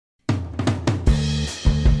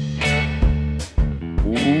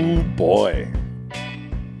boy.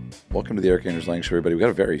 Welcome to the Eric Anders Lang Show, everybody. We've got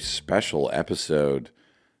a very special episode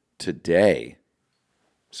today.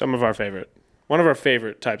 One of our favorite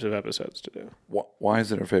types of episodes to do. Why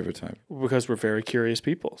is it our favorite type? Because we're very curious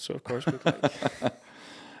people, so of course we like.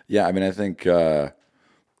 Yeah, I mean, I think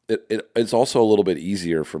it's also a little bit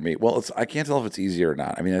easier for me. Well, I can't tell if it's easier or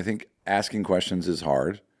not. I mean, I think asking questions is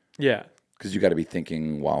hard. Yeah. Because you got to be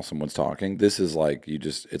thinking while someone's talking. This is like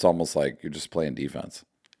it's almost like you're just playing defense.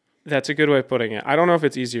 That's a good way of putting it. I don't know if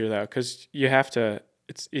it's easier though, because you have to.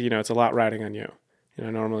 It's a lot riding on you.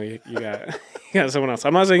 Normally you got someone else.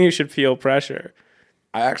 I'm not saying you should feel pressure.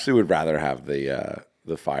 I actually would rather have the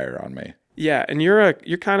fire on me. Yeah, and you're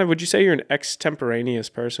kind of. Would you say you're an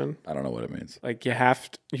extemporaneous person? I don't know what it means. Like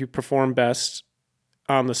you perform best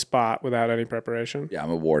on the spot without any preparation. Yeah,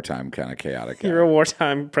 I'm a wartime kind of chaotic guy. You're a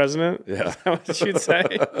wartime president. Yeah, is that what you'd say?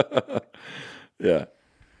 Yeah.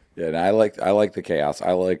 Yeah, and I like the chaos.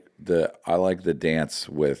 I like the dance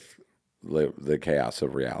with the chaos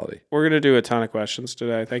of reality. We're going to do a ton of questions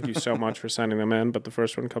today. Thank you so much for sending them in, but the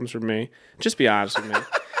first one comes from me. Just be honest with me.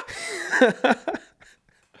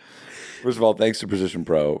 First of all, thanks to Precision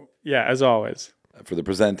Pro. Yeah, as always. For the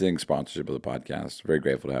presenting sponsorship of the podcast. Very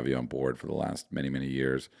grateful to have you on board for the last many, many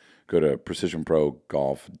years. Go to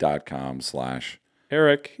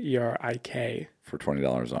precisionprogolf.com/Eric, ERIK. for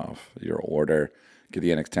 $20 off your order. Get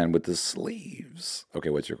the NX10 with the sleeves. Okay,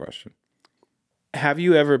 what's your question? Have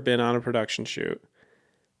you ever been on a production shoot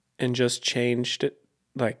and just changed it,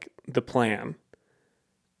 like the plan,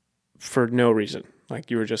 for no reason? Like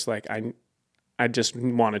you were just like, I just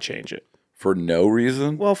want to change it. For no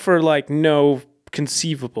reason? Well, for like no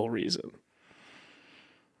conceivable reason.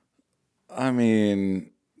 I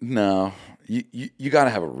mean, no. You got to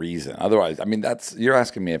have a reason. Otherwise, I mean, you're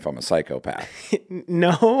asking me if I'm a psychopath.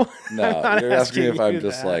 No. No, you're asking me if I'm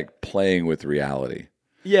just like playing with reality.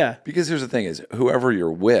 Yeah. Because here's the thing is, whoever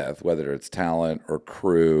you're with, whether it's talent or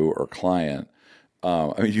crew or client,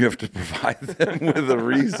 I mean, you have to provide them with a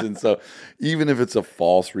reason. So even if it's a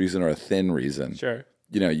false reason or a thin reason, sure.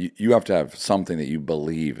 You have to have something that you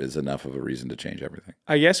believe is enough of a reason to change everything.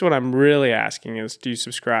 I guess what I'm really asking is, do you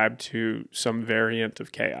subscribe to some variant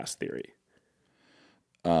of chaos theory?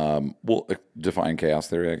 Well, define chaos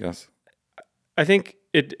theory, I guess. I think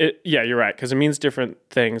yeah, you're right, because it means different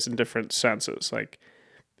things in different senses. Like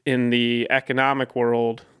in the economic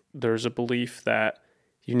world, there's a belief that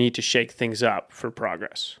you need to shake things up for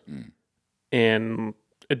progress. Mm. In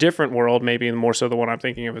a different world, maybe more so the one I'm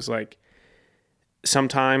thinking of, is like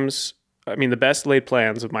sometimes, I mean, the best laid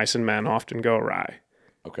plans of mice and men often go awry.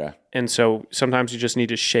 Okay. And so sometimes you just need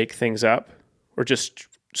to shake things up or just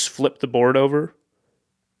flip the board over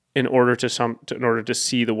in order to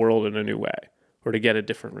see the world in a new way or to get a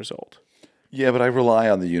different result. Yeah, but I rely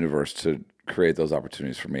on the universe to create those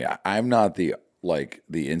opportunities for me. I'm not the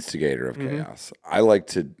instigator of chaos. I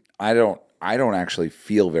don't actually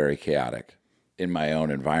feel very chaotic in my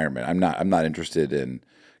own environment. I'm not interested in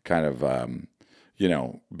kind of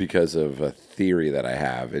because of a theory that I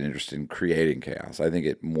have and interested in creating chaos. I think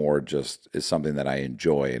it more just is something that I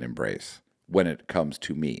enjoy and embrace when it comes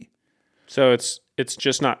to me. So it's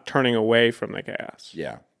just not turning away from the chaos.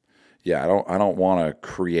 Yeah. Yeah, I don't want to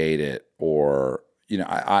create it, or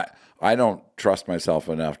I don't trust myself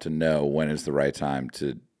enough to know when is the right time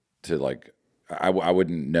to like I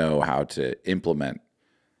wouldn't know how to implement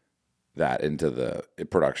that into the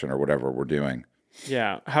production or whatever we're doing.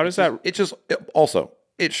 Yeah. How does that? It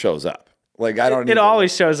shows up. Like I don't. It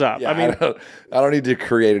always shows up. Yeah, I mean, I don't need to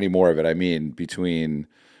create any more of it. I mean, between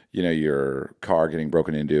your car getting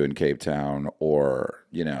broken into in Cape Town, or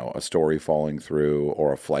a story falling through,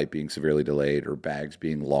 or a flight being severely delayed, or bags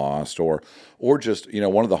being lost, or just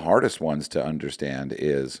one of the hardest ones to understand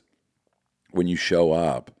is when you show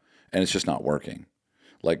up and it's just not working.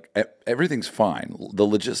 Like everything's fine, the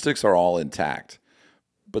logistics are all intact,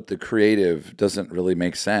 but the creative doesn't really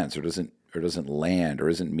make sense, or doesn't land, or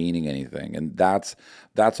isn't meaning anything, and that's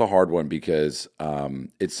a hard one because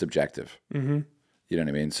it's subjective. Mm-hmm. You know what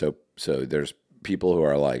I mean? So there's people who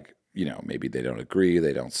are like, maybe they don't agree,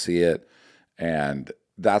 they don't see it, and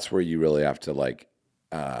that's where you really have to like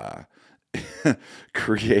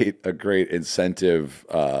create a great incentive,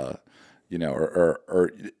 or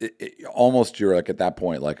almost you're like at that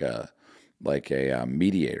point like a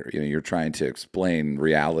mediator. You're trying to explain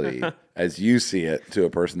reality as you see it to a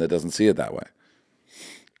person that doesn't see it that way.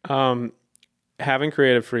 Having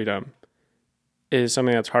creative freedom is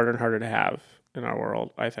something that's harder and harder to have in our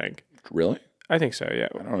world, I think. Really? I think so, yeah.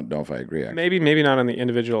 I don't know if I agree, actually. Maybe not on the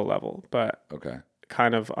individual level, but okay,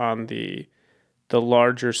 kind of on the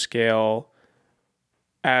larger scale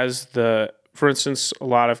as the for instance, a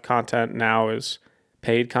lot of content now is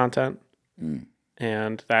paid content,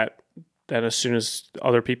 and that then as soon as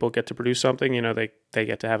other people get to produce something, they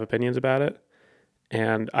get to have opinions about it.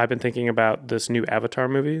 And I've been thinking about this new Avatar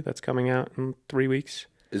movie that's coming out in 3 weeks.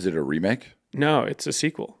 Is it a remake? No, it's a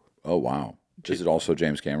sequel. Oh, wow. Is it also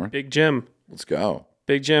James Cameron? Big Jim. Let's go.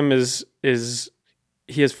 Big Jim is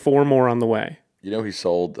he has 4 more on the way. He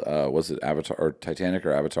sold, was it Avatar or Titanic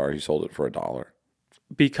or Avatar? He sold it for $1.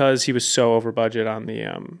 Because he was so over budget on the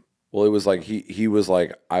Well, it was like he was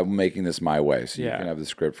like, I'm making this my way, so you Yeah. can have the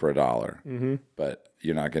script for $1, but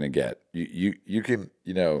you're not going to get you can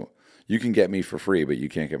you can get me for free, but you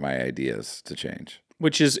can't get my ideas to change.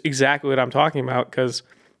 which is exactly what I'm talking about, because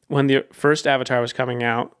when the first Avatar was coming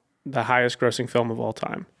out, the highest grossing film of all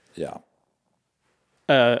time, Yeah,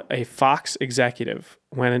 a Fox executive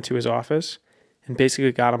went into his office and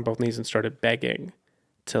basically got on both knees and started begging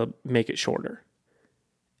to make it shorter.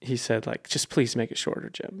 He said, like, just please make it shorter,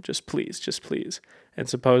 Jim. Just please, just please. And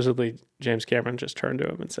supposedly James Cameron just turned to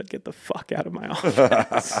him and said, get the fuck out of my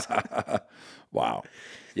office. wow,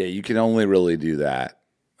 yeah. You can only really do that.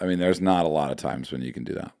 I mean, there's not a lot of times when you can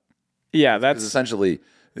do that. Yeah, Because that's essentially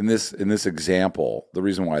in this example, the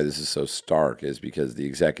reason why this is so stark is because the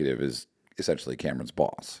executive is essentially Cameron's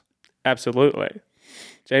boss. absolutely.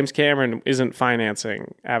 James Cameron isn't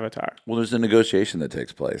financing Avatar. Well, there's a negotiation that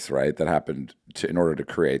takes place, right? That happened in order to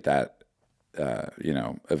create that,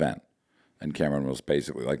 event. And Cameron was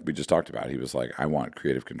basically, like we just talked about, he was like, I want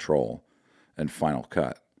creative control and final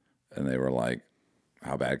cut. And they were like,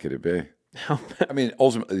 how bad could it be? I mean,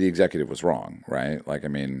 ultimately, the executive was wrong, right? Like, I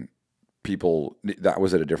mean, that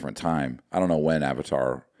was at a different time. I don't know when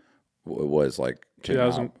Avatar was like came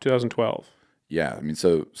out. 2012. Yeah, I mean,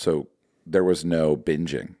 so there was no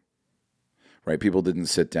binging, right? People didn't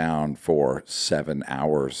sit down for 7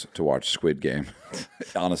 hours to watch Squid Game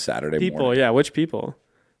on a Saturday People, morning. yeah, which people?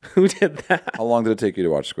 Who did that? How long did it take you to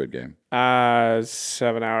watch Squid Game?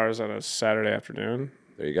 7 hours on a Saturday afternoon.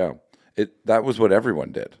 There you go. That was what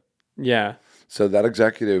everyone did. Yeah. So that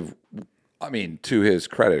executive, I mean, to his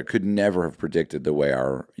credit, could never have predicted the way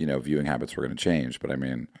our viewing habits were going to change. But I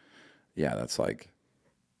mean, yeah, that's like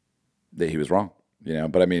he was wrong.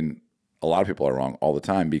 But I mean, a lot of people are wrong all the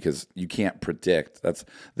time because you can't predict. That's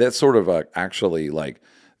sort of actually like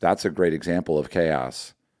that's a great example of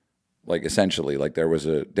chaos. Like essentially, like there was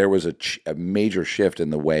a major shift in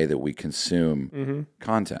the way that we consume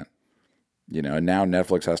content. And now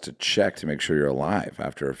Netflix has to check to make sure you're alive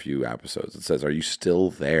after a few episodes. It says, "Are you still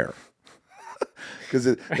there?" Because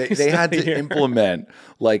they had to implement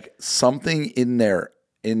like something in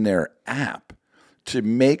their app to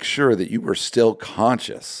make sure that you were still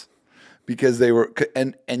conscious. Because they were,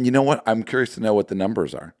 and you know what? I'm curious to know what the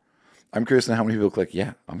numbers are. I'm curious to know how many people click,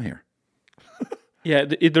 yeah, I'm here. Yeah,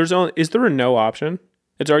 is there a no option?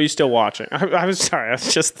 It's are you still watching? I was sorry, I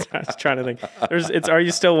was trying to think. It's are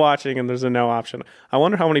you still watching, and there's a no option. I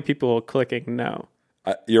wonder how many people are clicking no.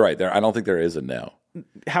 You're right there. I don't think there is a no.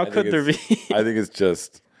 How could there be? I think it's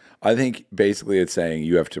just, I think basically it's saying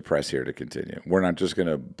you have to press here to continue. We're not just going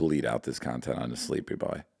to bleed out this content on a sleepy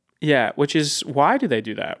boy. Yeah, which is, why do they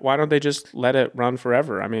do that? Why don't they just let it run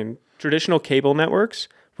forever? I mean, traditional cable networks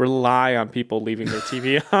rely on people leaving their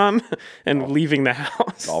TV on and leaving the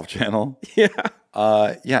house. Golf Channel? Yeah.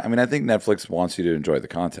 Yeah, I mean, I think Netflix wants you to enjoy the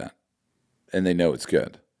content, and they know it's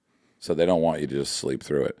good. So they don't want you to just sleep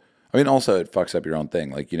through it. I mean, also, it fucks up your own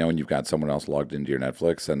thing. Like, when you've got someone else logged into your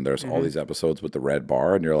Netflix, and there's all these episodes with the red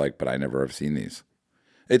bar, and you're like, but I never have seen these.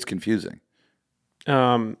 It's confusing.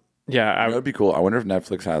 Yeah, That would be cool. I wonder if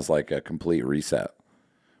Netflix has like a complete reset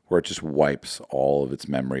where it just wipes all of its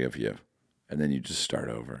memory of you and then you just start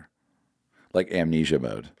over. Like amnesia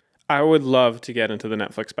mode. I would love to get into the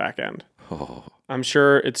Netflix backend. Oh, I'm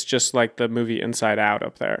sure it's just like the movie Inside Out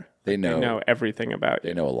up there. They know everything about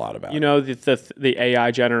you. They know a lot about The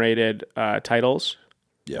AI generated titles.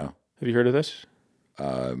 Yeah. Have you heard of this?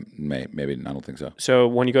 Maybe. I don't think so. So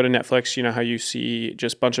when you go to Netflix, you know how you see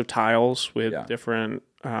just a bunch of tiles with different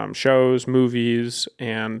shows, movies,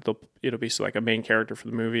 and it'll be like a main character for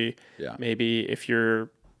the movie. Yeah. Maybe if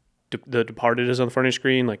The Departed is on the front of your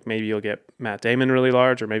screen, like maybe you'll get Matt Damon really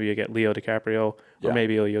large, or maybe you'll get Leo DiCaprio, or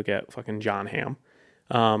maybe you'll get fucking John Hamm.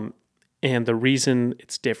 And the reason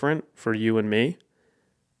it's different for you and me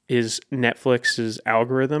is Netflix's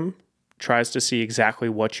algorithm tries to see exactly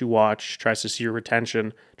what you watch, tries to see your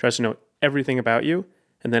retention, tries to know everything about you,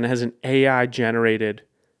 and then it has an AI-generated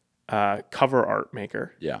cover art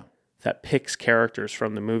maker that picks characters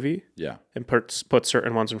from the movie and puts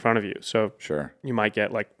certain ones in front of you. So sure, you might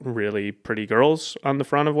get like really pretty girls on the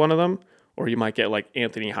front of one of them, or you might get like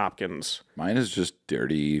Anthony Hopkins. Mine is just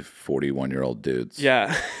dirty 41-year-old dudes.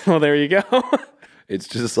 Yeah. Well, there you go. It's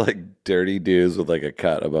just like dirty dudes with like a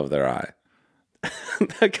cut above their eye.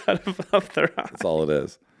 The cut above their eye. That's all it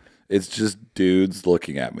is. It's just dudes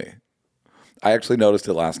looking at me. I actually noticed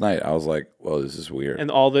it last night. I was like, "Whoa, this is weird." And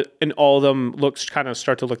all of them looks kind of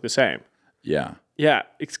start to look the same. Yeah. Yeah,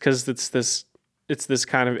 it's because it's this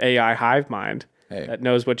kind of AI hive mind that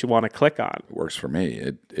knows what you want to click on. It works for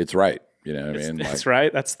me. It's right. You know what I mean? That's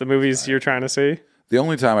right. That's the movies you're trying to see. The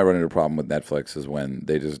only time I run into a problem with Netflix is when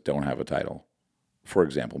they just don't have a title. For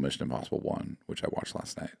example, Mission Impossible 1, which I watched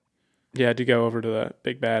last night. Yeah, to go over to the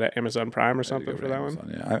big bad at Amazon Prime or something for that Amazon.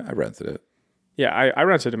 one. Yeah, I rented it. Yeah, I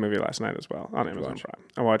rented a movie last night as well on Amazon Prime.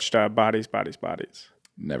 I watched Bodies, Bodies, Bodies.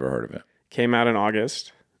 Never heard of it. Came out in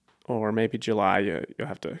August or maybe July. You'll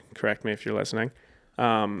have to correct me if you're listening.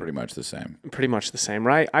 Pretty much the same. Pretty much the same,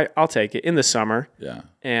 right? I'll take it in the summer. Yeah.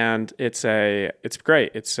 And it's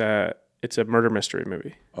great. It's a murder mystery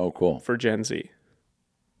movie. Oh, cool. For Gen Z.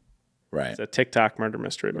 Right. It's a TikTok murder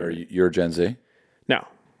mystery movie. You're Gen Z? No.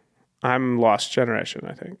 I'm lost generation,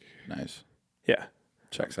 I think. Nice. Yeah.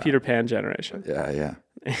 Checks out. Peter Pan generation. Yeah.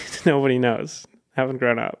 Nobody knows. Haven't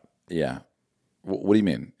grown up. Yeah. What do you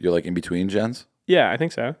mean? You're like in between gens? Yeah, I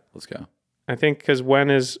think so. Let's go. I think because when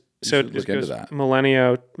is... So it look goes into that.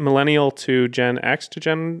 millennial to Gen X to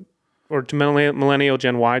Gen... Or to millennial,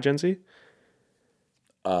 Gen Y, Gen Z?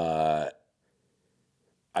 I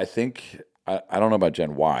think... I don't know about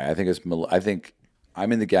Gen Y. I think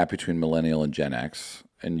I'm in the gap between millennial and Gen X,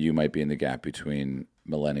 and you might be in the gap between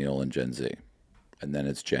millennial and Gen Z. And then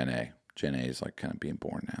it's Gen A. Gen A is like kind of being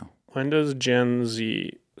born now. When does Gen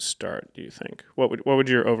Z start, do you think? What would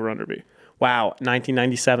your over-under be? Wow,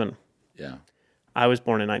 1997. Yeah. I was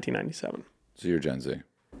born in 1997. So you're Gen Z.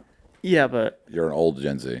 Yeah, but... You're an old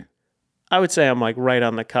Gen Z. I would say I'm like right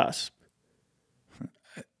on the cusp.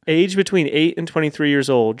 Age between 8 and 23 years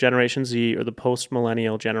old, Generation Z, or the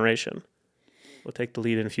post-millennial generation. Will take the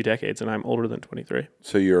lead in a few decades, and I'm older than 23.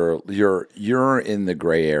 So you're in the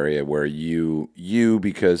gray area where you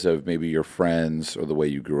because of maybe your friends or the way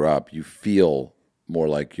you grew up, you feel more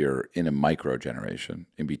like you're in a micro generation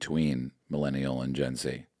in between millennial and Gen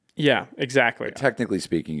Z. Yeah, exactly. Technically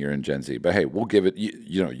speaking, you're in Gen Z, but hey, we'll give it.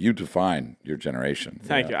 You define your generation.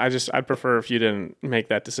 Thank you. I'd prefer if you didn't make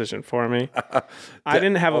that decision for me. I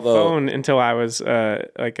didn't have a phone until I was I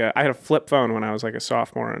had a flip phone when I was like a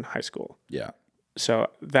sophomore in high school. Yeah. So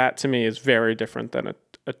that to me is very different than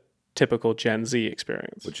a typical Gen Z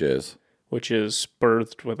experience, Which is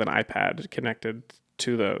birthed with an iPad connected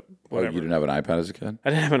to the whatever. Oh, you didn't have an iPad as a kid? I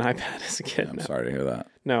didn't have an iPad as a kid. I'm sorry to hear that.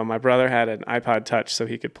 No, my brother had an iPod Touch, so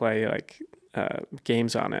he could play like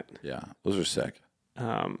games on it. Yeah, those are sick.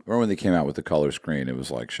 Remember when they came out with the color screen? It was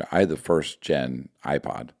like I had the first gen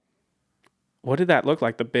iPod. What did that look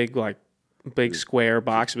like? The big square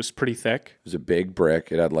box. It was pretty thick. It was a big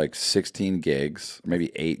brick. It had like 16 gigs,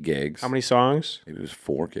 maybe 8 gigs. How many songs? Maybe it was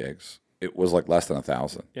 4 gigs. It was like less than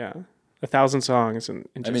 1,000. Yeah. 1,000 songs. And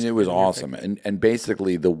I mean, it was awesome. And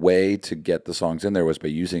basically the way to get the songs in there was by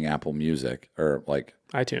using Apple Music or like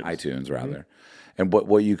iTunes rather. Mm-hmm. And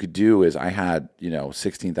what you could do is I had,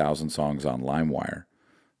 16,000 songs on LimeWire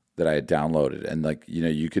that I had downloaded. And like,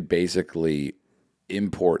 you could basically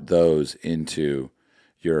import those into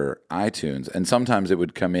your iTunes. And sometimes it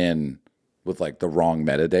would come in with like the wrong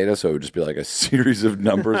metadata. So it would just be like a series of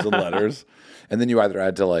numbers and letters. And then you either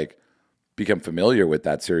had to like become familiar with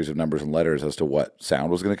that series of numbers and letters as to what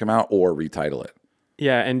sound was going to come out or retitle it.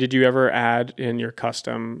 Yeah. And did you ever add in your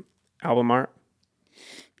custom album art?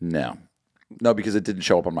 No, because it didn't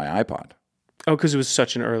show up on my iPod. Oh, because it was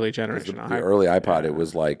such an early generation. The early iPod, it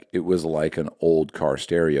was like an old car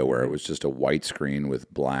stereo where it was just a white screen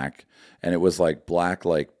with black, and it was like black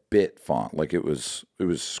like bit font, like it was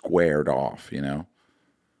squared off, Yeah,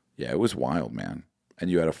 it was wild, man.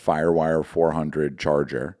 And you had a FireWire 400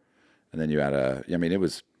 charger, and then you had it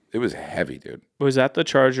was heavy, dude. Was that the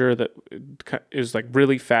charger that is like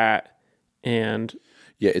really fat and?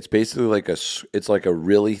 Yeah, it's basically like a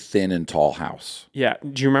really thin and tall house. Yeah.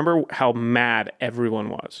 Do you remember how mad everyone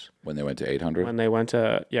was when they went to 800? When they went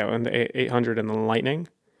to when the 800 and the Lightning,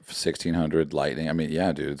 1600 Lightning. I mean,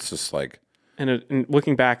 yeah, dude, it's just like. And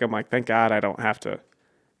looking back, I'm like, thank God I don't have to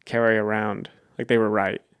carry around. Like they were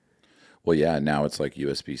right. Well, yeah. Now it's like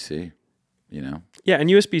USB-C. Yeah,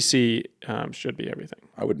 and USB-C should be everything.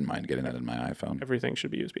 I wouldn't mind getting that in my iPhone. Everything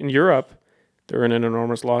should be USB. In Europe, they're in an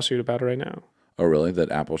enormous lawsuit about it right now. Oh, really? That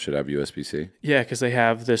Apple should have USB-C? Yeah, because they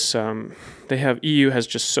have this. EU has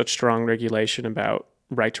just such strong regulation about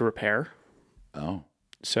right to repair. Oh.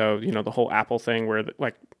 So the whole Apple thing where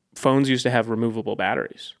like phones used to have removable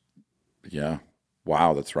batteries. Yeah.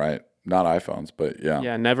 Wow, that's right. Not iPhones, but yeah.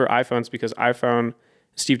 Yeah, never iPhones because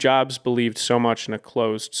Steve Jobs believed so much in a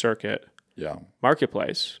closed circuit Yeah.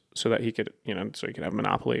 marketplace so that he could, so he could have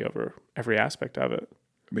monopoly over every aspect of it.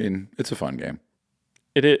 I mean, it's a fun game.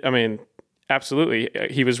 I mean, absolutely.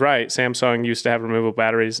 He was right. Samsung used to have removable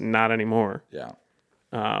batteries, not anymore. Yeah.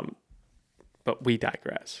 But we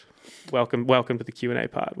digress. Welcome to the Q&A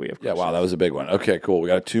pod. We have Yeah, questions. wow, that was a big one. Okay, cool. We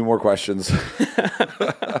got 2 more questions.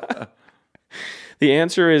 The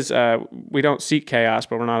answer is we don't seek chaos,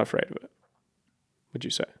 but we're not afraid of it. Would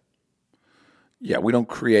you say? Yeah, we don't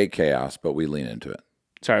create chaos, but we lean into it.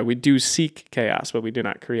 Sorry, we do seek chaos, but we do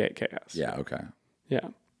not create chaos. Yeah, okay. Yeah.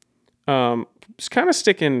 Just kind of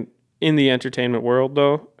sticking in the entertainment world,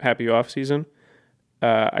 though. Happy off season.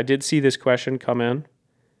 I did see this question come in,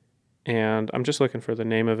 and I'm just looking for the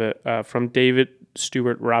name of it. From David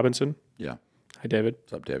Stewart Robinson. Yeah. Hi, David.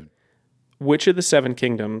 What's up, David? Which of the 7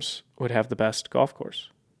 kingdoms would have the best golf course?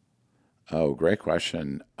 Oh, great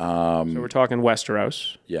question. So we're talking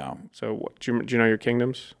Westeros. Yeah. So do you know your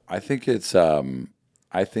kingdoms? I think it's I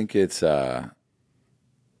think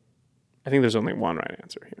there's only one right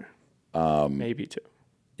answer here. Maybe 2.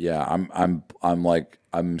 yeah,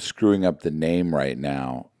 I'm screwing up the name right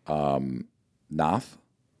now. Noth?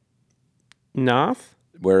 Noth?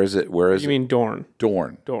 Where is it? You mean Dorne?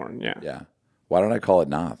 Dorne. Dorne, yeah. Yeah. Why don't I call it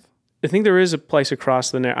Noth? I think there is a place across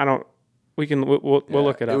the net. We'll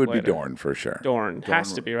look it up. It would later. be Dorne for sure. Dorne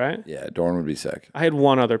has to be, right? Yeah, Dorne would be sick. I had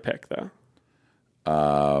one other pick though.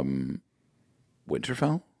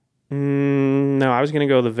 Winterfell? No, I was gonna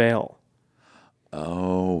go the Vale.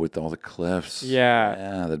 Oh, with all the cliffs. Yeah.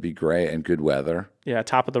 Yeah, that'd be great. And good weather. Yeah,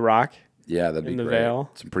 top of the rock. Yeah, that'd be In the great.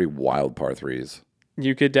 Vale. Some pretty wild par 3s.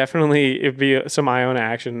 You could definitely it'd be some Iona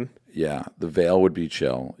action. Yeah, the Vale would be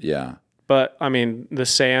chill. Yeah. But I mean, the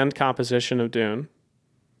sand composition of Dune.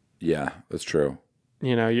 Yeah, that's true.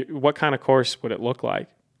 What kind of course would it look like?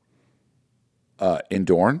 In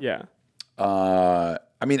Dorne? Yeah. I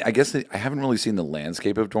mean, I guess I haven't really seen the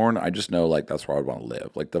landscape of Dorne. I just know like that's where I'd want to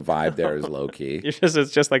live. Like the vibe there is low key. It's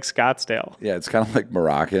just like Scottsdale. Yeah, it's kind of like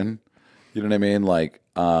Moroccan. You know what I mean? Like,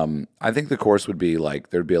 I think the course would be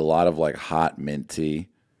like there'd be a lot of like hot mint tea.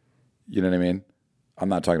 You know what I mean? I'm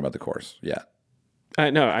not talking about the course yet.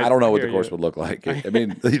 No, I don't know what the course would look like. I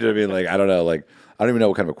mean, you know what I mean? Like, I don't know. Like, I don't even know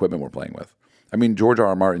what kind of equipment we're playing with. I mean, George R.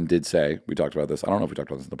 R. Martin did say, we talked about this. I don't know if we talked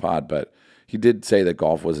about this in the pod, but he did say that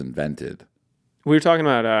golf was invented. We were talking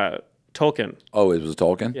about Tolkien. Oh, it was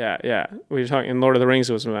Tolkien? Yeah. We were talking in Lord of the Rings.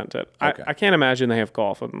 It was invented. Okay. I can't imagine they have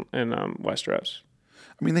golf in Westeros.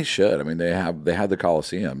 I mean, they should. I mean, they had the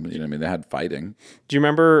Colosseum. You know what I mean? They had fighting. Do you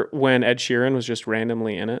remember when Ed Sheeran was just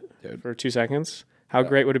randomly in it Dude. for 2 seconds? How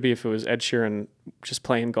great would it be if it was Ed Sheeran just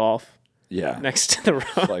playing golf Yeah. next to the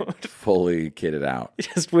road, Like fully kitted out.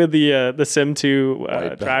 just with the Sim 2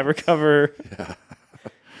 driver cover?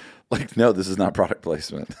 Like, no, this is not product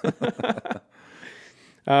placement.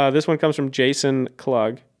 This one comes from Jason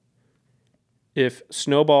Klug. If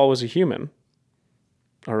Snowball was a human,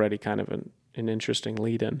 already kind of an interesting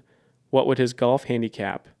lead-in, what would his golf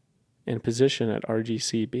handicap and position at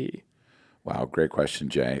RGC be? Wow, great question,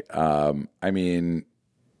 Jay. I mean,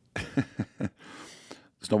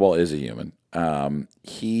 Snowball is a human.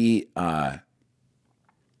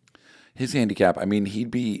 His handicap, I mean, he'd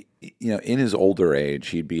be, in his older age,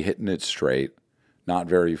 he'd be hitting it straight, not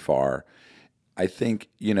very far. I think,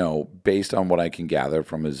 based on what I can gather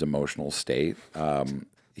from his emotional state,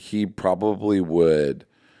 he would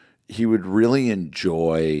really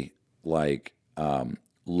enjoy like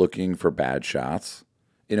looking for bad shots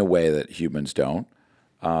in a way that humans don't.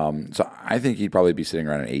 So I think he'd probably be sitting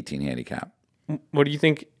around an 18 handicap. What do you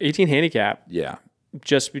think? 18 handicap? Yeah.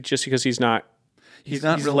 Just because he's not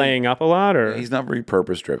really laying up a lot, or he's not very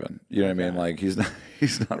purpose driven. You know what I mean? Like he's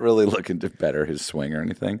not really looking to better his swing or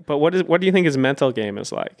anything. But what do you think his mental game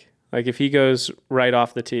is like? Like if he goes right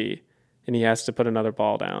off the tee and he has to put another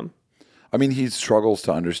ball down. I mean, he struggles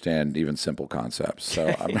to understand even simple concepts.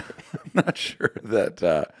 So I'm not sure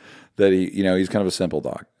that he, he's kind of a simple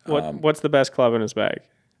dog. What's the best club in his bag?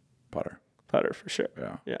 Putter. Putter for sure.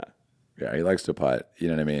 Yeah. Yeah, he likes to putt. You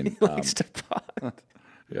know what I mean? He likes to putt.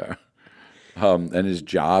 Yeah. And his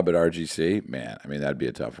job at RGC, man, I mean, that'd be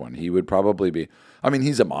a tough one. He would probably be, I mean,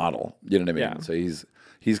 he's a model, you know what I mean? Yeah. So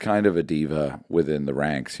he's kind of a diva within the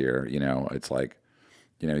ranks here. It's like,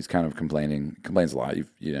 he's kind of complains a lot.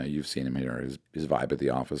 You've seen him here. His vibe at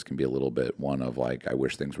the office can be a little bit one of like, I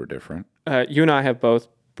wish things were different. You and I have both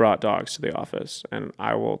brought dogs to the office, and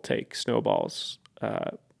I will take Snowball's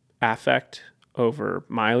affect over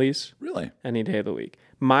Miley's Really? any day of the week.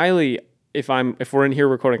 Miley, if we're in here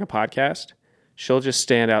recording a podcast, she'll just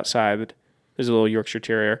stand outside There's a little Yorkshire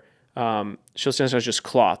Terrier. She'll sometimes just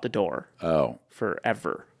claw at the door Oh,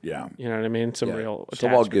 forever. yeah. You know what I mean? Some Yeah. real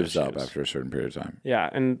Snowball attachment gives up issues. after a certain period of time. Yeah,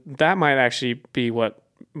 and that might actually be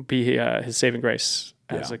his saving grace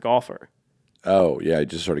as Yeah. a golfer. Oh, yeah. He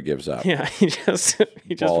just sort of gives up. Yeah, he just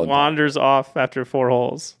Ball and wanders off after 4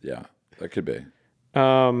 holes. Yeah, that could be.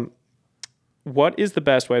 What is the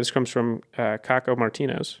best way? This comes from Caco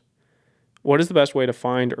Martinez. What is the best way to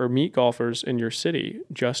find or meet golfers in your city?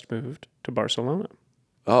 Just moved to Barcelona.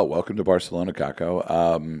 Oh, welcome to Barcelona,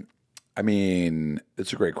 Kako. I mean,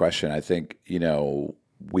 it's a great question. I think,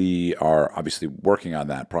 we are obviously working on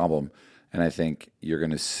that problem. And I think you're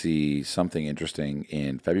going to see something interesting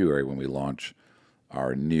in February when we launch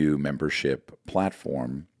our new membership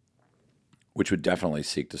platform, which would definitely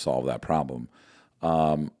seek to solve that problem.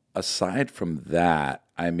 Aside from that,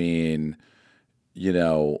 I mean,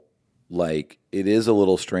 like it is a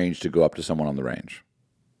little strange to go up to someone on the range.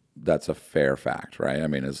 That's a fair fact, right? I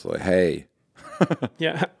mean, it's like, hey,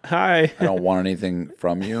 Yeah, hi. I don't want anything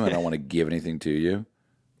from you. I don't want to give anything to you.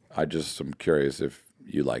 I just am curious if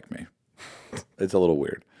you like me. It's a little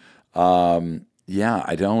weird. Yeah,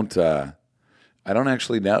 I don't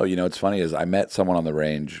actually know. It's funny is I met someone on the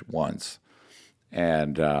range once,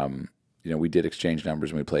 and we did exchange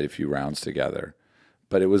numbers and we played a few rounds together.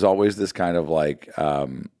 But it was always this kind of like,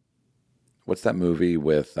 what's that movie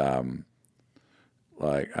with How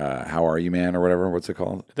Are You Man or whatever? What's it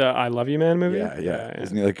called? The I Love You Man movie? Yeah.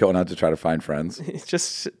 Isn't he like going out to try to find friends? It's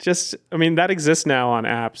just I mean, that exists now on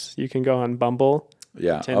apps. You can go on Bumble.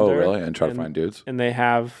 Yeah. Tinder, Oh, really? And try to find dudes? And they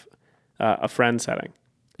have a friend setting.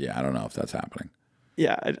 Yeah, I don't know if that's happening.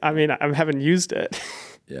 Yeah, I mean, I haven't used it.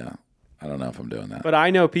 Yeah. I don't know if I'm doing that. But I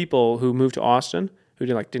know people who moved to Austin who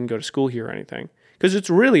didn't go to school here or anything. Because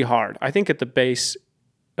it's really hard. I think at the base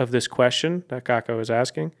of this question that Kako is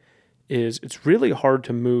asking is it's really hard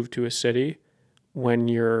to move to a city when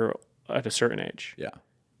you're at a certain age. Yeah.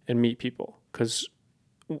 And meet people. Because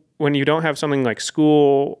when you don't have something like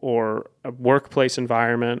school or a workplace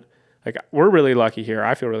environment, like we're really lucky here.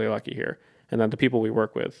 I feel really lucky here. And then the people we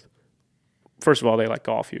work with, first of all, they like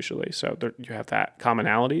golf usually. So you have that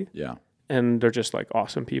commonality. Yeah. And they're just like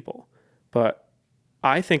awesome people. But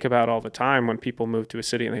I think about all the time when people move to a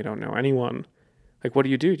city and they don't know anyone. Like, what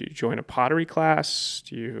do? Do you join a pottery class?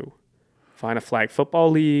 Do you find a flag football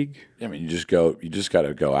league? I mean, you just got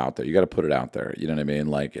to go out there. You got to put it out there. You know what I mean?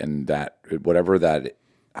 Like, and that, however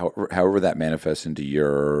that manifests into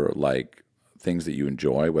your like things that you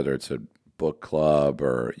enjoy, whether it's a book club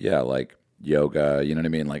or like yoga, you know what I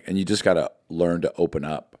mean? Like, and you just got to learn to open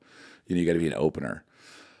up. You got to be an opener.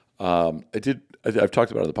 I've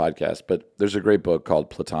talked about it on the podcast, but there's a great book called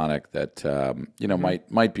Platonic that,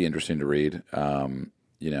 might be interesting to read, and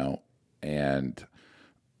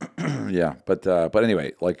yeah, but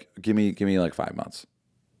anyway, like give me like 5 months,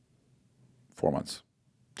 4 months.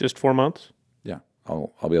 Just 4 months? Yeah.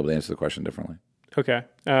 I'll be able to answer the question differently. Okay.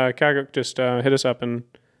 Kagok, just hit us up in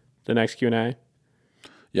the next Q&A.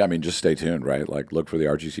 Yeah. I mean, just stay tuned, right? Like look for the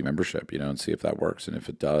RGC membership, and see if that works. And if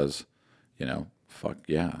it does, fuck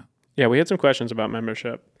yeah. Yeah. We had some questions about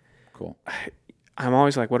membership. Cool. I'm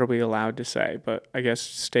always like, what are we allowed to say? But I guess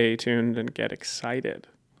stay tuned and get excited.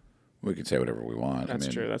 We can say whatever we want. That's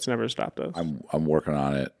true. That's never stopped us. I'm working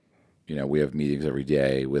on it. We have meetings every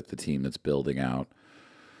day with the team that's building out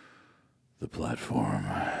the platform.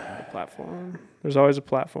 The platform. There's always a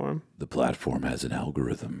platform. The platform has an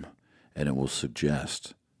algorithm, and it will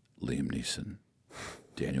suggest Liam Neeson,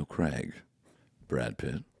 Daniel Craig, Brad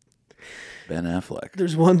Pitt, Ben Affleck.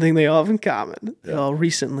 There's one thing they all have in common. They all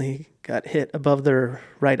recently got hit above their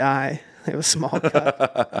right eye. They have a small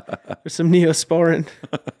cut. There's some neosporin.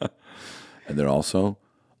 And they're also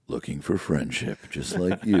looking for friendship, just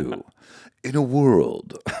like you, in a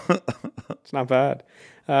world. It's not bad.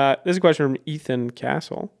 This is a question from Ethan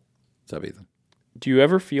Castle. What's up, Ethan? Do you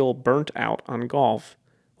ever feel burnt out on golf?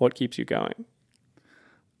 What keeps you going?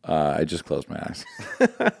 I just closed my eyes.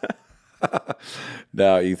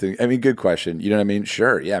 No, Ethan. I mean, good question. You know what I mean?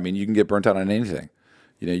 Sure. Yeah. I mean, you can get burnt out on anything.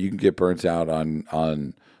 You can get burnt out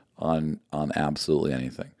on absolutely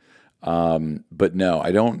anything. But no,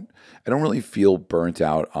 I don't really feel burnt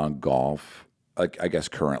out on golf. Like, I guess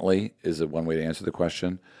currently is one way to answer the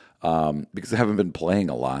question. Because I haven't been playing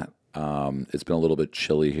a lot. It's been a little bit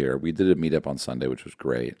chilly here. We did a meetup on Sunday, which was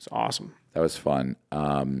great. It's awesome. That was fun.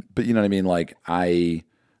 But you know what I mean? Like I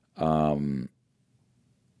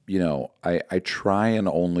try and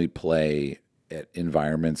only play at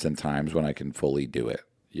environments and times when I can fully do it,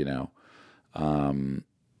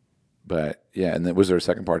 But yeah, and then was there a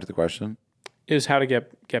second part to the question? Is how to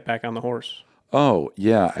get back on the horse. Oh,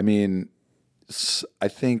 yeah. I mean, I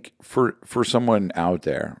think for someone out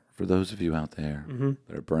there, for those of you out there Mm-hmm.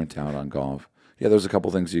 that are burnt out on golf, yeah, there's a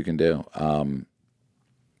couple things you can do.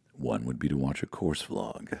 One would be to watch a course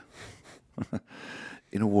vlog.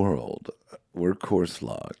 In a world where course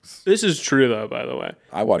vlogs, This is true, though, by the way.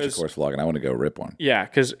 I watch a course vlog and I want to go rip one. Yeah,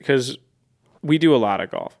 because we do a lot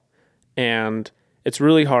of golf. And it's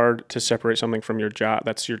really hard to separate something from your job.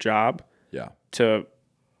 That's your job. Yeah. To,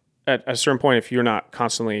 at a certain point, if you're not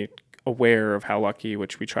constantly aware of how lucky,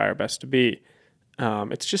 which we try our best to be,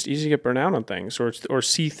 it's just easy to get burnt out on things or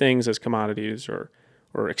see things as commodities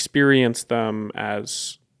or experience them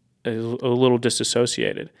as a little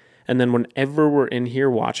disassociated. And then whenever we're in here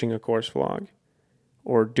watching a course vlog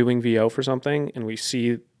or doing VO for something and we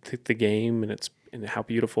see the game and how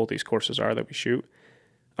beautiful these courses are that we shoot,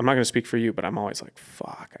 I'm not going to speak for you, but I'm always like,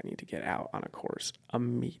 fuck, I need to get out on a course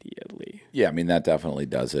immediately. Yeah, I mean, that definitely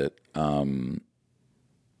does it.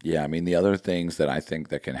 Yeah, I mean, the other things that I think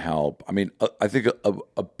that can help, I mean, I think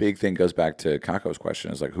a big thing goes back to Kako's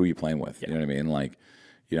question is like, who are you playing with? Yeah. You know what I mean? Like,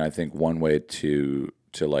 I think one way to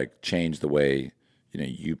like change the way,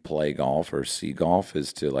 you play golf or see golf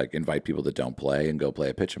is to like invite people that don't play and go play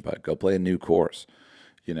a pitch and putt, go play a new course,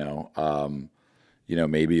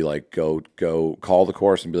 maybe like go call the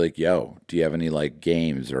course and be like, yo, do you have any like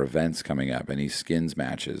games or events coming up? Any skins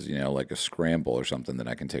matches, like a scramble or something that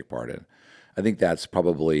I can take part in? I think that's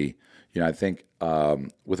probably, I think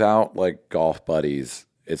without like golf buddies,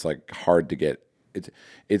 it's like hard to get,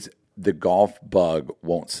 it's the golf bug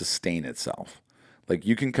won't sustain itself. Like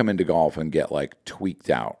you can come into golf and get like tweaked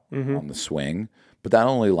out on the swing, but that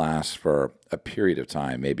only lasts for a period of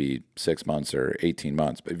time, maybe 6 months or 18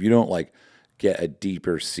 months. But if you don't like get a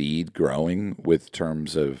deeper seed growing with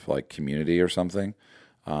terms of like community or something,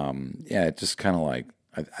 it just kind of like,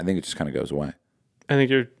 I think it just kind of goes away. I think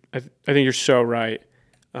you're so right.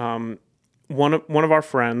 One of our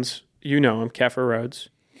friends, him, Keffer Rhodes.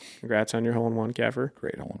 Congrats on your hole-in-one, Keffer.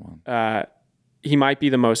 Great hole-in-one. He might be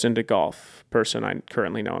the most into golf person I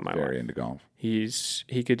currently know in my life. Very into golf. He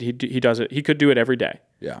does it. He could do it every day.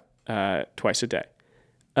 Yeah. Twice a day.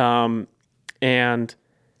 And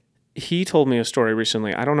he told me a story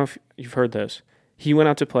recently. I don't know if you've heard this. He went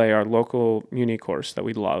out to play our local muni course that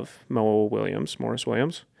we love, Morris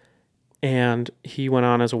Williams. And he went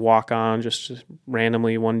on as a walk-on just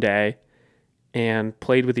randomly one day and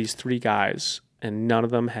played with these 3 guys, and none of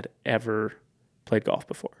them had ever played golf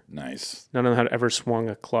before. Nice. None of them had ever swung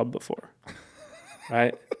a club before,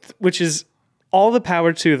 right? Which is all the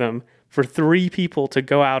power to them for 3 people to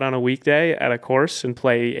go out on a weekday at a course and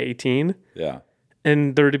play 18. Yeah.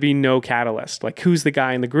 And there to be no catalyst. Like, who's the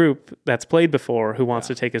guy in the group that's played before who wants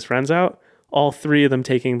to take his friends out? All 3 of them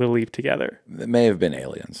taking the leap together. It may have been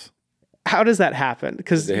aliens. How does that happen?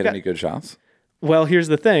 Because did they hit any good shots? Well, here's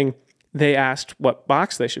the thing. They asked what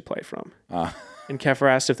box they should play from. And Keffer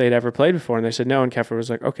asked if they'd ever played before, and they said no. And Keffer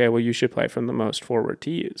was like, okay, well, you should play from the most forward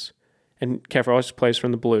tees. And Keffer always plays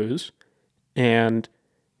from the blues. And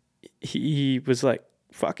he was like,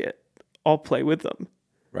 fuck it. I'll play with them.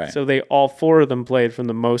 Right. So all 4 of them played from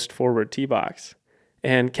the most forward tee box.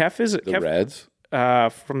 And Kev Reds?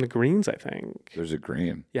 From the greens, I think. There's a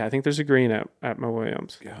green. Yeah, I think there's a green at Mo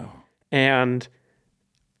Williams. Go. And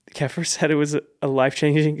Keffer said it was a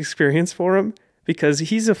life-changing experience for him because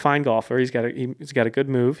he's a fine golfer. He's got a good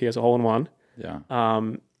move. He has a hole-in-one. Yeah.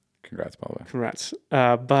 Congrats, by the way. Congrats.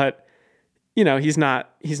 But he's not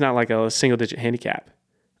like a single-digit handicap,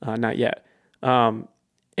 not yet.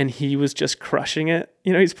 And he was just crushing it.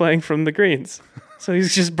 He's playing from the greens, so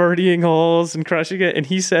he's just birdieing holes and crushing it. And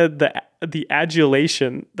he said the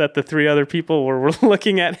adulation that the 3 other people were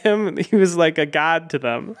looking at him, he was like a god to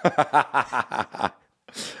them. I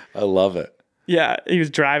love it. Yeah, he was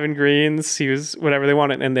driving greens. He was whatever they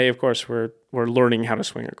wanted. And they, of course, were learning how to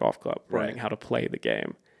swing a golf club, learning how to play the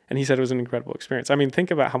game. And he said it was an incredible experience. I mean, think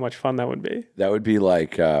about how much fun that would be. That would be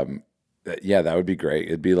like, that would be great.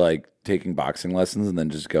 It'd be like taking boxing lessons and then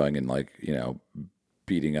just going and like,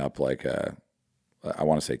 beating up like I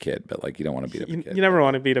want to say kid, but like you don't want to beat up a kid. You never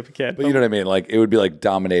want to beat up a kid. But you know what I mean? Like it would be like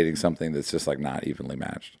dominating something that's just like not evenly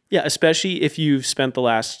matched. Yeah, especially if you've spent the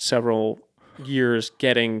last several years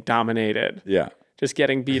getting dominated. Yeah. Just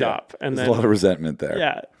getting beat up. And There's a lot of resentment there.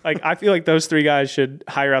 Yeah. Like I feel like those 3 guys should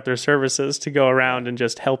hire out their services to go around and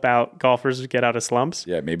just help out golfers get out of slumps.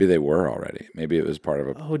 Yeah, maybe they were already. Maybe it was part of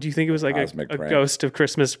a do you think it was like a ghost of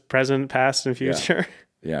Christmas present, past and future?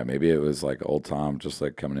 Yeah, maybe it was like old Tom just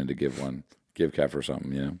like coming in to give Keffer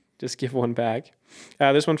something, Just give one back.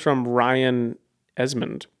 This one's from Ryan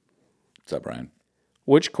Esmond. What's up, Ryan?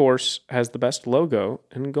 Which course has the best logo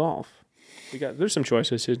in golf? There's some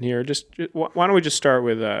choices in here. Why don't we just start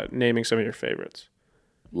with naming some of your favorites?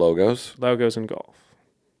 Logos. Logos in golf.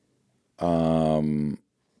 I'm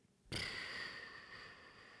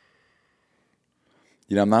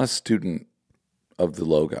not a student of the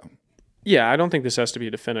logo. Yeah, I don't think this has to be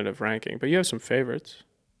a definitive ranking, but you have some favorites.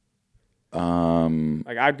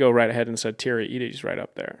 Like I'd go right ahead and said Terry Edie's right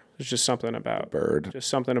up there. There's just something about Bird. Just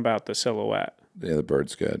something about the silhouette. Yeah, the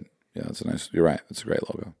bird's good. Yeah, that's a nice. You're right. It's a great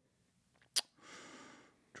logo.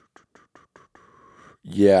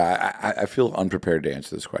 Yeah, I feel unprepared to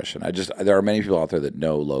answer this question. There are many people out there that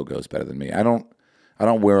know logos better than me. I don't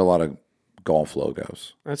wear a lot of golf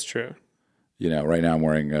logos. That's true. Right now I'm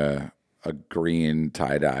wearing a green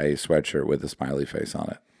tie-dye sweatshirt with a smiley face on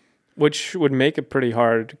it. Which would make a pretty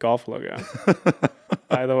hard golf logo,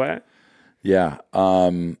 by the way. Yeah.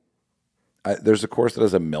 There's a course that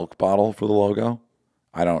has a milk bottle for the logo.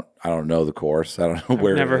 I don't know the course. I don't know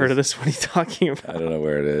where it is. I've never heard of this. What are you talking about? I don't know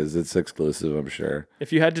where it is. It's exclusive, I'm sure.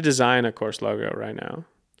 If you had to design a course logo right now,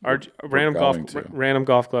 random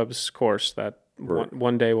golf club's course that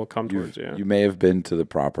one day will come towards you. You may have been to the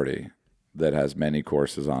property that has many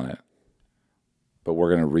courses on it, but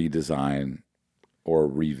we're going to redesign or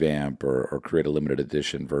revamp or create a limited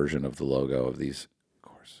edition version of the logo of these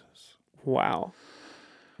courses. Wow.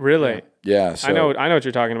 Really? Yeah. So, I know what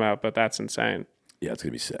you're talking about, but that's insane. Yeah, it's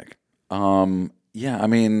gonna be sick. Yeah, I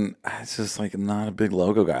mean, it's just like I'm not a big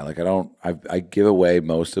logo guy. Like I give away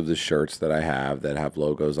most of the shirts that I have that have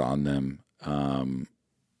logos on them.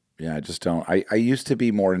 Yeah, I just don't. I used to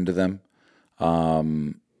be more into them. I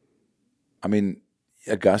mean,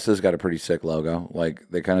 Augusta's got a pretty sick logo. Like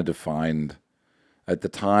they kind of defined at the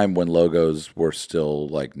time when logos were still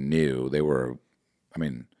like new. They were, I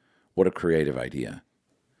mean, what a creative idea,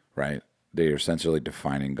 right? They are essentially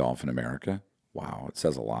defining golf in America. Wow, it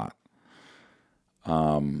says a lot.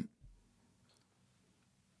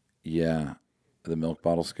 Yeah, the milk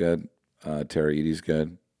bottle's good. Terry Edie's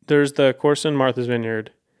good. There's the course in Martha's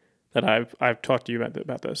Vineyard that I've talked to you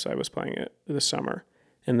about this. I was playing it this summer,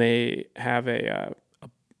 and they have a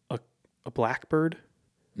blackbird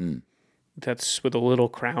that's with a little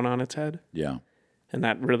crown on its head. Yeah, and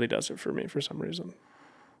that really does it for me for some reason.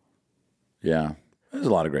 Yeah. There's a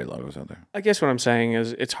lot of great logos out there. I guess what I'm saying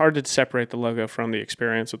is it's hard to separate the logo from the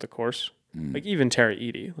experience of the course. Like even Terry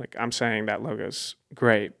Edie, like I'm saying that logo's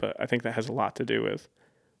great, but I think that has a lot to do with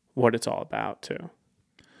what it's all about too.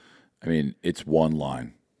 I mean, it's one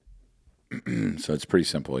line. So it's pretty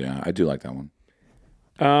simple. Yeah, I do like that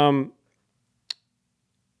one.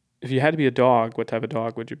 If you had to be a dog, what type of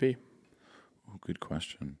dog would you be? Oh, good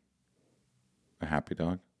question. A happy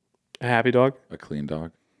dog? A happy dog? A clean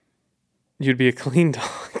dog? You'd be a clean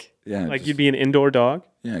dog. Yeah. Like you'd be an indoor dog?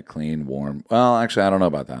 Yeah, clean, warm. Well, actually, I don't know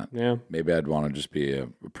about that. Yeah. Maybe I'd want to just be a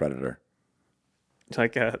predator. It's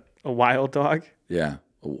like a wild dog? Yeah.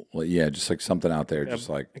 Well, yeah, just like something out there, just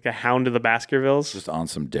like a hound of the Baskervilles? Just on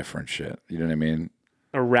some different shit. You know what I mean?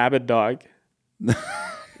 A rabid dog?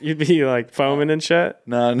 You'd be like foaming and shit?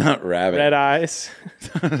 No, not rabbit. Red eyes?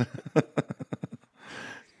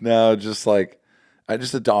 No, just like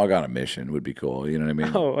just a dog on a mission would be cool. You know what I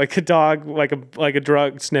mean? Oh, like a dog, like a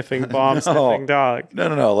drug sniffing, bomb sniffing dog.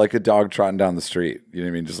 No. Like a dog trotting down the street. You know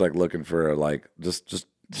what I mean? Just like looking for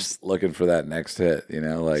just looking for that next hit. You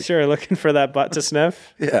know, like sure, looking for that butt to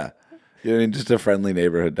sniff. Yeah, you know what I mean? Just a friendly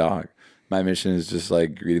neighborhood dog. My mission is just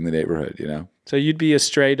like greeting the neighborhood. You know. So you'd be a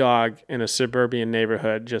stray dog in a suburban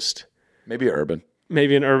neighborhood, just maybe urban.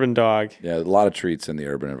 Maybe an urban dog. Yeah, a lot of treats in the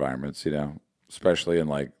urban environments. You know. Especially in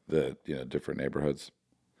like the different neighborhoods.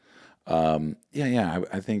 I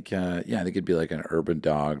think I think it'd be like an urban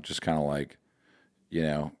dog, just kind of like,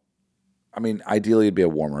 I mean, ideally it'd be a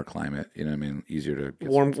warmer climate. You know what I mean? Easier to get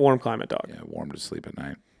warm climate dog. Yeah, warm to sleep at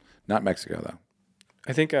night. Not Mexico though.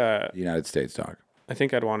 I think United States dog. I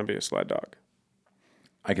think I'd want to be a sled dog.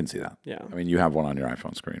 I can see that. Yeah. I mean, you have one on your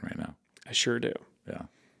iPhone screen right now. I sure do. Yeah.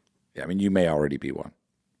 Yeah. I mean, you may already be one.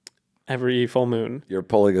 Every full moon. You're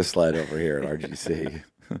pulling a sled over here at RGC.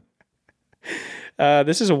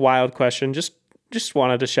 This is a wild question. Just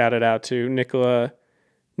wanted to shout it out to Nicola.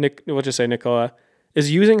 We'll just say Nicola.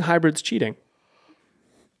 Is using hybrids cheating?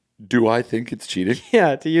 Do I think it's cheating?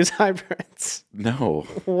 Yeah, to use hybrids. No.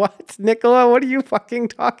 What? Nicola, what are you fucking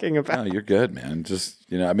talking about? No, you're good, man. Just,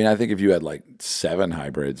 I mean, I think if you had like 7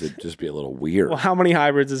 hybrids, it'd just be a little weird. Well, how many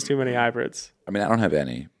hybrids is too many hybrids? I mean, I don't have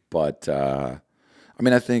any, but I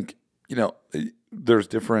mean, I think, there's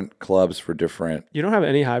different clubs for different. You don't have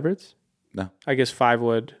any hybrids? No. I guess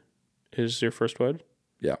 5-wood is your first wood?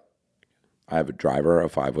 Yeah. I have a driver, a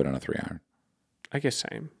 5-wood, and a 3-iron. I guess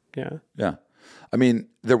same. Yeah. Yeah. I mean,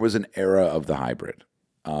 there was an era of the hybrid.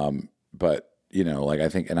 But, like I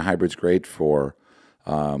think, and a hybrid's great for,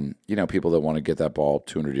 people that want to get that ball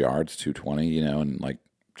 200 yards, 220, and like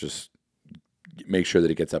just make sure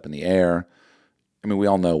that it gets up in the air. I mean, we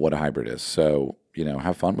all know what a hybrid is. So,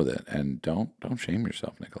 have fun with it and don't shame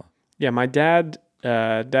yourself, Nicola. Yeah, my dad's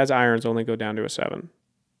irons only go down to a 7.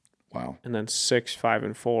 Wow. And then 6, 5,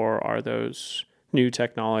 and 4 are those new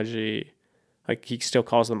technology. Like he still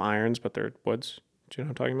calls them irons, but they're woods. Do you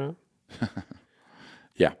know what I'm talking about?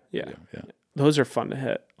 Yeah. Yeah. Those are fun to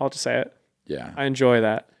hit. I'll just say it. Yeah. I enjoy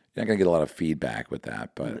that. You're not going to get a lot of feedback with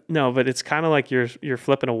that, but No, but it's kind of like you're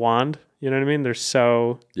flipping a wand. You know what I mean? They're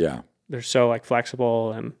so like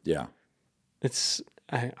flexible, and I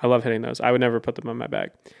love hitting those. I would never put them on my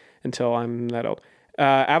bag until I'm that old.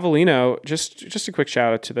 Avellino, just a quick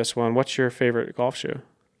shout out to this one. What's your favorite golf shoe?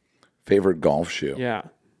 Favorite golf shoe? Yeah.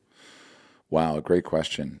 Wow, great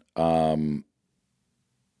question.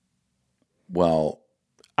 Well,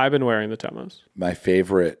 I've been wearing the Tomos. my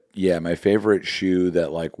favorite shoe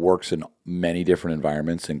that like works in many different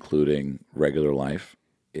environments, including regular life,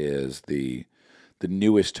 is the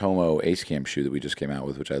newest Tomo Ace Cam shoe that we just came out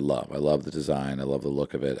with, which I love. I love the design. I love the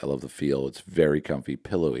look of it. I love the feel. It's very comfy,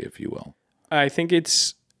 pillowy, if you will. I think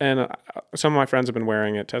and some of my friends have been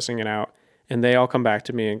wearing it, testing it out, and they all come back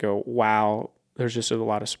to me and go, wow, there's just a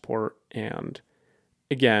lot of support. And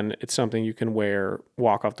again, it's something you can wear,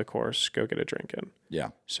 walk off the course, go get a drink in. Yeah.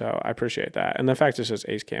 So I appreciate that. And the fact it says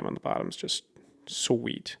Ace Cam on the bottom is just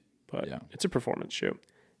sweet, but it's a performance shoe.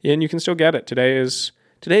 And you can still get it. Today is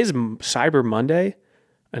Cyber Monday,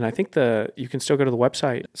 and I think you can still go to the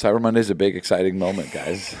website. Cyber Monday is a big, exciting moment,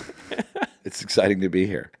 guys. It's exciting to be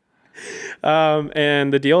here.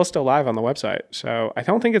 And the deal is still live on the website. So I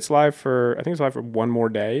don't think it's live I think it's live for one more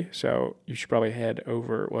day. So you should probably head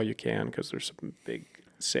over while you can, because there's some big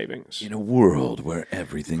savings. In a world where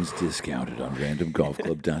everything's discounted on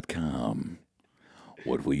randomgolfclub.com,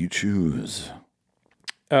 what will you choose?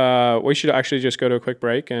 We should actually just go to a quick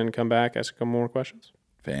break and come back, ask a couple more questions.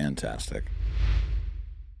 Fantastic.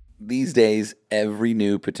 These days, every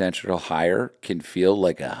new potential hire can feel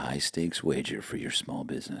like a high-stakes wager for your small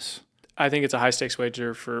business. I think it's a high-stakes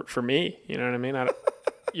wager for me. You know what I mean?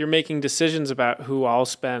 You're making decisions about who I'll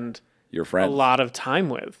spend your friends a lot of time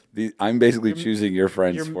with. I'm basically choosing your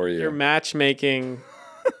friends for you. You're matchmaking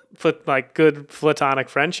like good platonic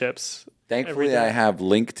friendships. Thankfully, I have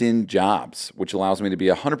LinkedIn Jobs, which allows me to be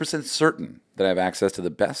 100% certain that I have access to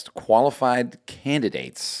the best qualified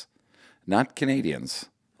candidates, not Canadians.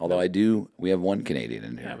 Although we have one Canadian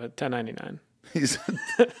in here. Yeah, but 1099. He's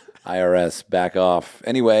IRS, back off.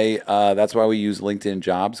 Anyway, that's why we use LinkedIn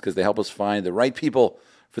Jobs, because they help us find the right people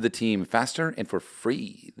for the team faster and for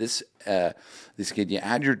free. This kid, you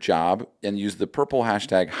add your job and use the purple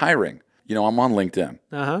hashtag hiring. I'm on LinkedIn.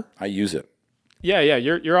 I use it. Yeah,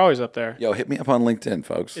 you're always up there. Yo, hit me up on LinkedIn,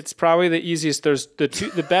 folks. It's probably the easiest. There's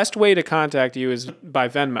the best way to contact you is by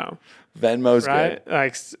Venmo. Venmo's right? good.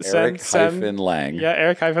 Like Eric-Lang. Yeah,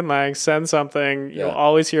 Eric-Lang. Send something. You'll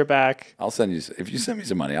always hear back. I'll send you. If you send me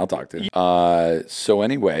some money, I'll talk to you. So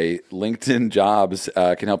anyway, LinkedIn Jobs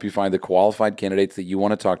can help you find the qualified candidates that you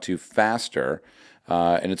want to talk to faster.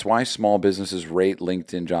 And it's why small businesses rate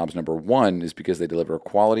LinkedIn Jobs number 1 is because they deliver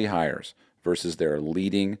quality hires versus their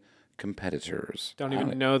leading competitors. Don't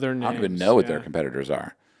even know their names. I don't even know what their competitors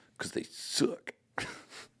are because they suck.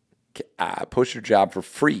 Post your job for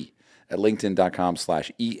free at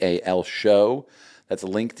linkedin.com/EAL show. That's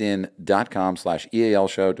linkedin.com/EAL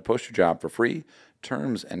show to post your job for free.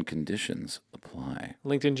 Terms and conditions apply.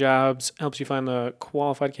 LinkedIn Jobs helps you find the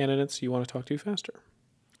qualified candidates you want to talk to faster.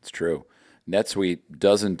 It's true. NetSuite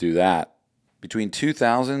doesn't do that. Between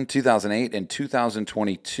 2000, 2008, and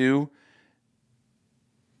 2022,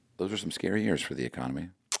 those were some scary years for the economy.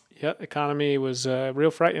 Yeah, economy was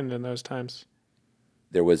real frightened in those times.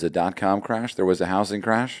 There was a dot-com crash. There was a housing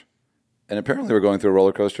crash. And apparently we're going through a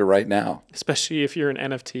roller coaster right now. Especially if you're an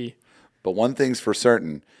NFT. But one thing's for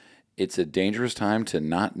certain, it's a dangerous time to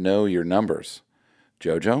not know your numbers.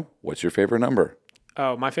 Jojo, what's your favorite number?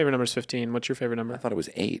 Oh, my favorite number is 15. What's your favorite number? I thought it was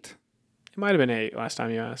 8. It might have been 8 last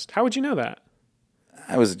time you asked. How would you know that?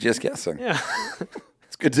 I was just guessing. Yeah.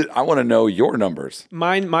 It's good I want to know your numbers.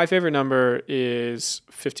 My favorite number is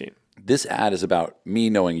 15. This ad is about me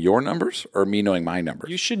knowing your numbers or me knowing my numbers?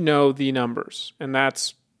 You should know the numbers. And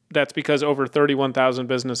that's because over 31,000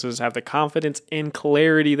 businesses have the confidence and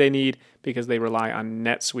clarity they need because they rely on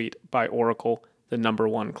NetSuite by Oracle, the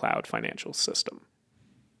 #1 cloud financial system.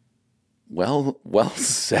 Well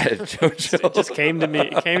said, Jojo. It just came to me.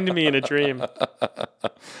 It came to me in a dream.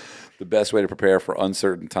 The best way to prepare for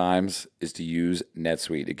uncertain times is to use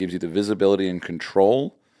NetSuite. It gives you the visibility and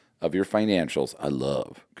control of your financials. I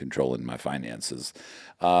love controlling my finances.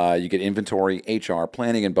 You get inventory, HR,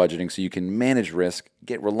 planning, and budgeting so you can manage risk,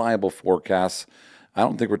 get reliable forecasts. I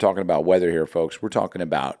don't think we're talking about weather here, folks. We're talking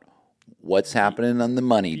about what's happening on the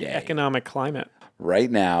money day. Economic climate.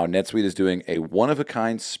 Right now, NetSuite is doing a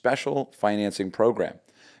one-of-a-kind special financing program.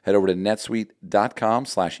 Head over to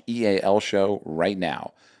netsuite.com/EAL show right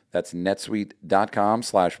now. That's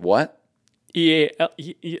netsuite.com/what? EAL.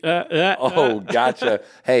 Oh, gotcha.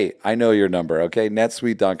 Hey, I know your number, okay?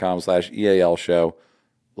 netsuite.com/EAL show.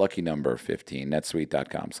 Lucky number 15,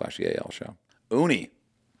 netsuite.com/EAL show. Uni.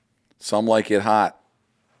 Some like it hot.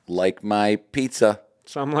 Like my pizza.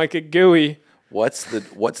 Some like it gooey. What's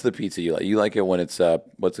the pizza you like? You like it when it's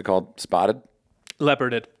what's it called? Spotted?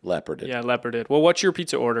 Leoparded. Leoparded. Yeah, leoparded. Well, what's your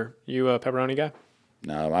pizza order? You a pepperoni guy?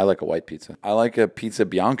 No, I like a white pizza. I like a pizza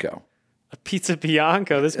bianco. A pizza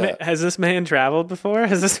bianco. Has this man traveled before?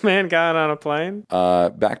 Has this man gone on a plane?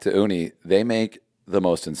 Back to Uni. They make the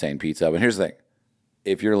most insane pizza oven. Here's the thing: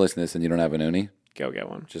 if you're listening to this and you don't have an Uni, Go get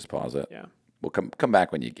one. just pause it. Yeah. Well, come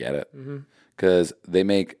back when you get it, because they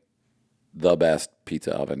make the best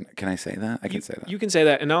pizza oven. Can I say that? I can say that. You can say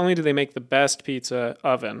that. And not only do they make the best pizza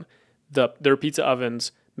oven, their pizza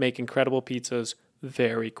ovens make incredible pizzas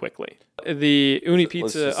very quickly. The Uni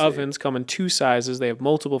pizza ovens come in two sizes. They have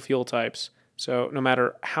multiple fuel types. So no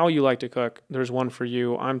matter how you like to cook, there's one for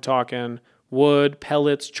you. I'm talking wood,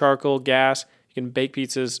 pellets, charcoal, gas. You can bake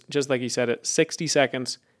pizzas, just like you said, at 60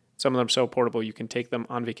 seconds. Some of them so portable you can take them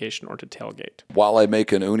on vacation or to tailgate. While I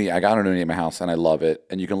make an Uni, I got an Uni in my house and I love it.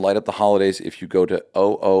 And you can light up the holidays if you go to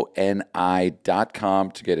ooni.com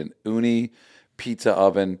to get an Uni pizza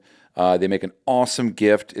oven. They make an awesome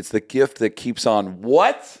gift. It's the gift that keeps on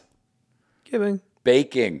what? Giving.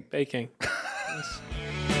 Baking. Baking.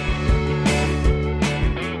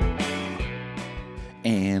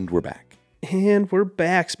 And we're back. And we're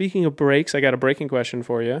back. Speaking of breaks, I got a breaking question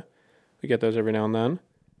for you. We get those every now and then.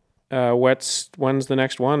 When's the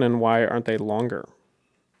next one, and why aren't they longer?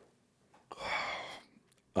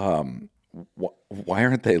 Why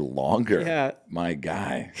aren't they longer? Yeah. My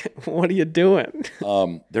guy. What are you doing?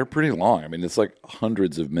 They're pretty long. I mean, it's like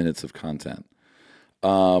hundreds of minutes of content.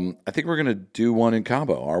 I think we're going to do one in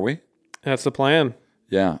Cabo, are we? That's the plan.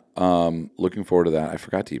 Yeah. Looking forward to that. I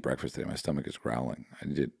forgot to eat breakfast today. My stomach is growling. I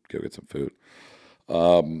need to go get some food.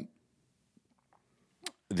 We're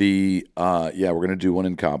going to do one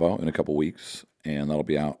in Cabo in a couple weeks, and that'll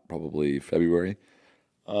be out probably February.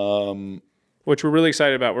 Which we're really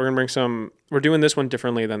excited about. We're doing this one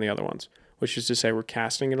differently than the other ones, which is to say we're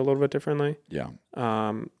casting it a little bit differently. Yeah.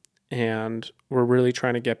 And we're really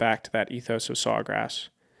trying to get back to that ethos of Sawgrass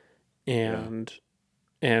and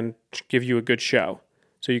give you a good show.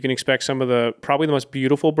 So you can expect some of probably the most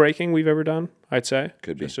beautiful breaking we've ever done, I'd say.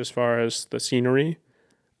 Could be. Just as far as the scenery,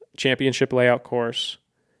 championship layout course,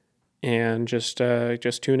 and just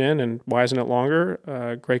tune in. And why isn't it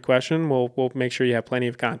longer? Great question. We'll make sure you have plenty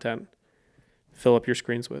of content. Fill up your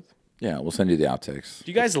screens with. Yeah, we'll send you the outtakes.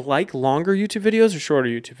 Do you guys like longer YouTube videos or shorter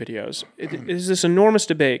YouTube videos? Is this enormous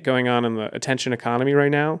debate going on in the attention economy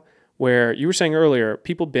right now, where you were saying earlier,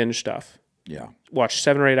 people binge stuff. Yeah. Watch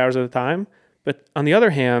 7 or 8 hours at a time. But on the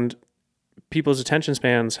other hand, people's attention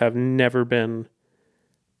spans have never been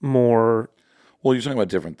more. Well, you're talking about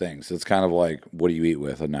different things. It's kind of like, what do you eat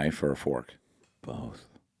with, a knife or a fork? Both.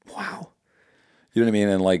 Wow. You know what I mean?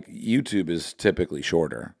 And like YouTube is typically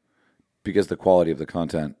shorter because the quality of the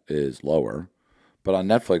content is lower. But on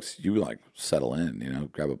Netflix, you like settle in,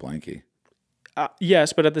 grab a blankie.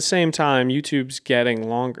 Yes, but at the same time, YouTube's getting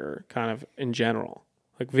longer kind of in general.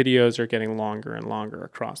 Like videos are getting longer and longer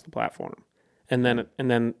across the platform. And then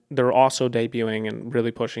they're also debuting and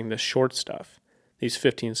really pushing this short stuff, these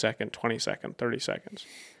 15-second, 20-second, 30 seconds.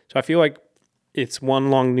 So I feel like it's one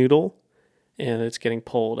long noodle, and it's getting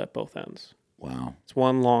pulled at both ends. Wow. It's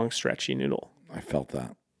one long, stretchy noodle. I felt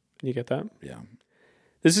that. You get that? Yeah.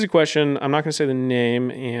 This is a question. I'm not going to say the name,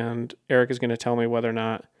 and Eric is going to tell me whether or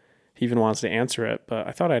not he even wants to answer it, but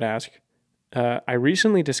I thought I'd ask. I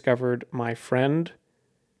recently discovered my friend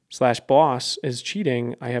 / boss is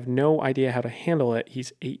cheating. I have no idea how to handle it.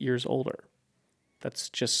 He's 8 years older. That's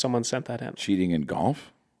just someone sent that in. Cheating in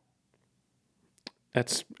golf?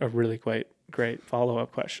 That's a really great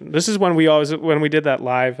follow-up question. This is when we did that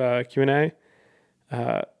live Q&A.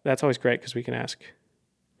 That's always great because we can ask,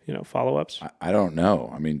 follow-ups. I don't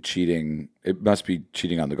know. I mean, cheating, it must be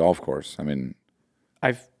cheating on the golf course. I mean,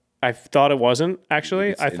 I've thought it wasn't,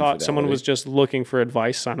 actually. I thought someone infidelity. was just looking for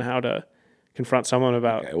advice on how to confront someone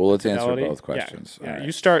about. Okay, well, let's answer fidelity. both questions. Yeah. All right.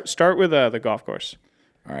 You start with the golf course.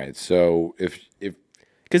 All right. So if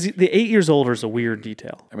Because the 8 years older is a weird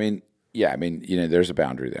detail. I mean, Yeah, I mean, there's a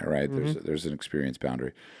boundary there, right? There's an experience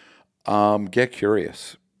boundary. Get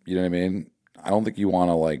curious. You know what I mean? I don't think you want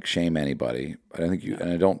to like shame anybody.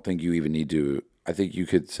 And I don't think you even need to. I think you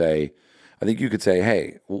could say,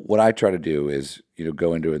 hey, what I try to do is,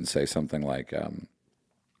 go into it and say something like,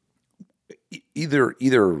 either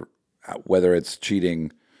whether it's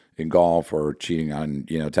cheating in golf or cheating on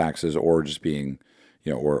taxes or just being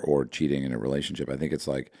or cheating in a relationship. I think it's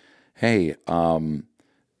like, hey, the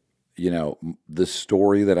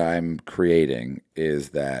story that I'm creating is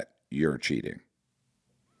that you're cheating,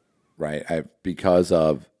 right? Because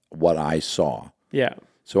of what I saw. Yeah.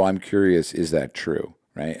 So I'm curious, is that true,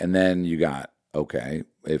 right? And then you got, okay,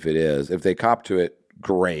 if it is, if they cop to it,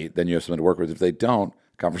 great, then you have something to work with. If they don't,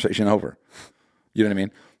 conversation over. You know what I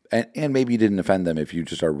mean? And maybe you didn't offend them if you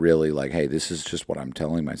just are really like, hey, this is just what I'm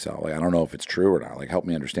telling myself. Like, I don't know if it's true or not. Like, help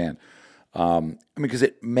me understand. I mean, because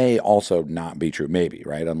it may also not be true, maybe,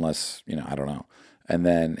 right? Unless, I don't know. And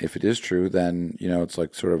then if it is true, then, it's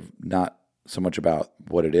like sort of not so much about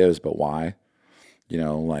what it is, but why.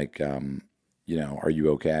 Like, are you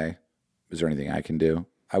okay? Is there anything I can do?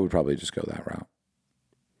 I would probably just go that route.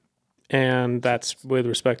 And that's with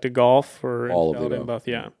respect to golf or All of the infidelity in above. both.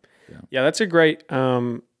 Yeah. Yeah, that's a great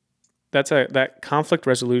that conflict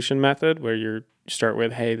resolution method where you start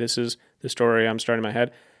with, hey, this is the story I'm starting in my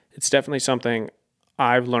head. It's definitely something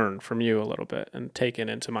I've learned from you a little bit and taken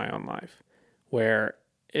into my own life, where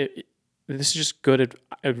this is just good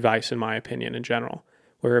advice in my opinion in general,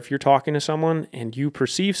 where if you're talking to someone and you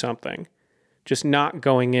perceive something, just not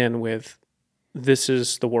going in with, this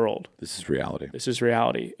is the world. This is reality. This is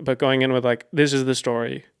reality. But going in with like, this is the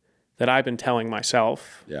story that I've been telling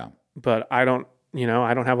myself. Yeah. But I don't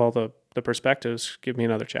have all the perspectives. Give me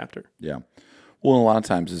another chapter. Yeah. Well, a lot of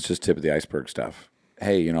times it's just tip of the iceberg stuff.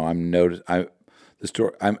 Hey, I'm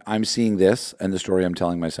seeing this, and the story I'm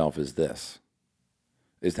telling myself is this.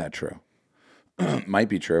 Is that true? Might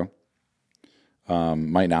be true.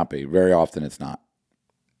 Might not be. Very often it's not.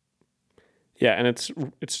 Yeah, and it's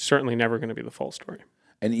certainly never going to be the full story.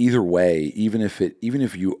 And either way, even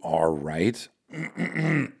if you are right,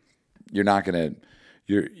 you're not going to.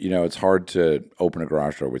 It's hard to open a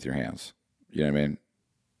garage door with your hands. You know what I mean?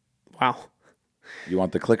 Wow. You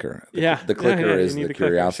want the clicker. The clicker is the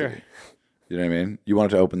curiosity. Clicker, sure. You know what I mean? You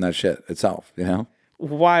want it to open that shit itself,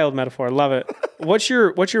 Wild metaphor. Love it. What's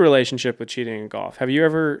your relationship with cheating in golf? Have you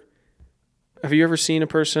ever seen a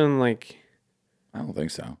person like? I don't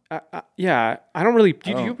think so. Yeah, I don't really.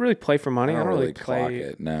 Do you really play for money? I don't really clock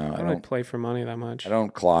it. No, I don't really play for money that much. I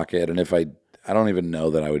don't clock it, and if I don't even know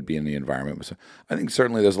that I would be in the environment with. I think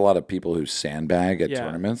certainly there's a lot of people who sandbag at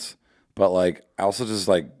tournaments, but like I also just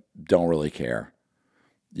like don't really care.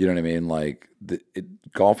 You know what I mean? Like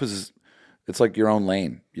golf is, it's like your own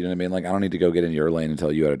lane. You know what I mean? Like I don't need to go get in your lane and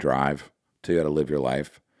tell you how to drive, tell you how to live your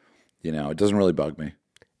life. It doesn't really bug me.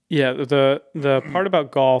 Yeah, the part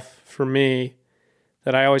about golf for me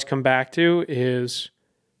that I always come back to is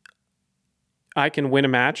I can win a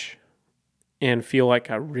match and feel like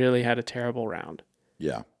I really had a terrible round.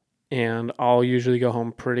 Yeah. And I'll usually go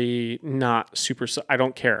home pretty not super. I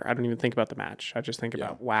don't care. I don't even think about the match. I just think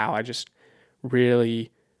about, wow, I just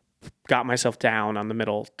really got myself down on the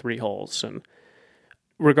middle 3 holes. And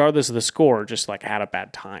regardless of the score, just like had a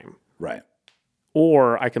bad time. Right.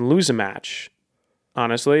 Or I can lose a match,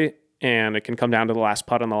 honestly, and it can come down to the last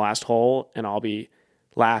putt on the last hole, and I'll be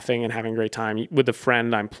laughing and having a great time with the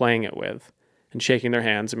friend I'm playing it with and shaking their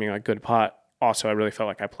hands and being like, good putt. Also, I really felt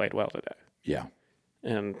like I played well today. Yeah.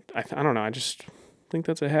 And I don't know. I just think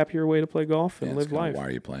that's a happier way to play golf and live life. Why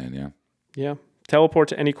are you playing? Yeah. Yeah. Teleport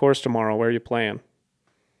to any course tomorrow. Where are you playing?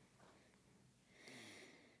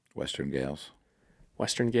 Western Gales.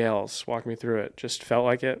 Western Gales. Walk me through it. Just felt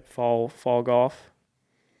like it. Fall golf.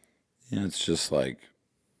 Yeah, it's just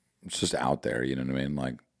out there. You know what I mean?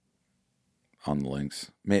 Like on the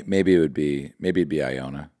links. Maybe it'd be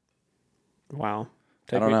Iona. Wow.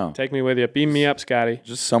 I don't know. Take me with you. Beam me up, Scotty.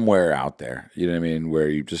 Just somewhere out there. You know what I mean? Where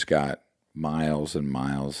you've just got miles and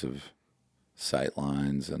miles of sight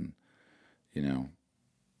lines and,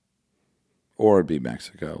 or it'd be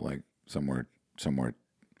Mexico, like somewhere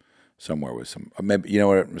with some, maybe, you know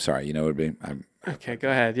what? I'm sorry. You know what it'd be? Okay, go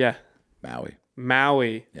ahead. Yeah.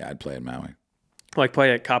 Maui. Yeah, I'd play in Maui. Like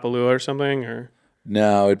play at Kapalua or something, or?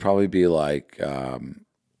 No, it'd probably be like,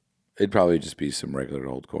 it'd probably just be some regular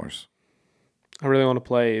old course. I really want to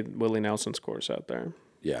play Willie Nelson's course out there.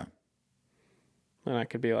 Yeah. And I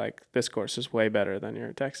could be like, this course is way better than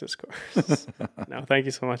your Texas course. No, thank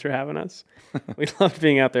you so much for having us. We love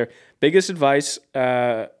being out there. Biggest piece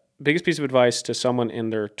of advice to someone in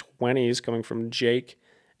their 20s coming from Jake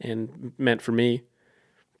and meant for me.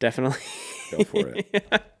 Definitely. Go for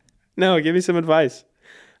it. No, give me some advice.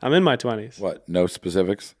 I'm in my 20s. What? No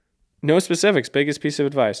specifics? No specifics. Biggest piece of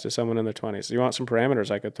advice to someone in their 20s. You want some parameters?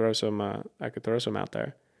 I could throw some. I could throw some out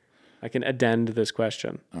there. I can addend this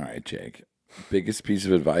question. All right, Jake. Biggest piece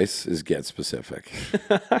of advice is get specific.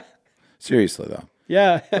 Seriously though.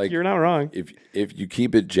 Yeah, Like, you're not wrong. If you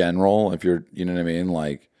keep it general, if you're, you know what I mean,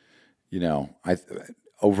 like,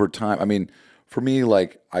 over time, I mean, for me,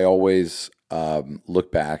 like, I always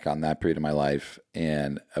look back on that period of my life,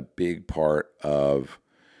 and a big part of,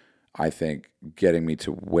 I think, getting me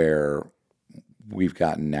to where we've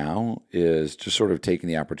gotten now is just sort of taking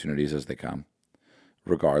the opportunities as they come,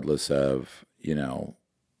 regardless of,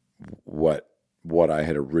 what I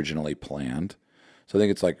had originally planned. So I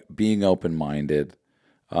think it's like being open-minded,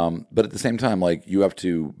 but at the same time, like, you have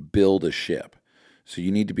to build a ship. So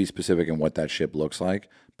you need to be specific in what that ship looks like.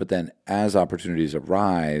 But then as opportunities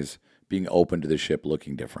arise, being open to the ship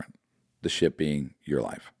looking different, the ship being your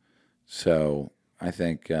life. So I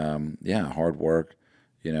think, hard work,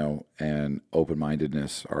 and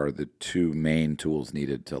open-mindedness are the two main tools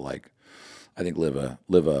needed to, like, I think live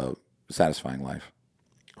a satisfying life.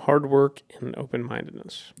 Hard work and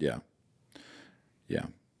open-mindedness. Yeah. Yeah.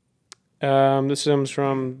 This comes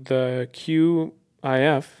from the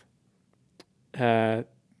QIF.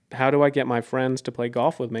 How do I get my friends to play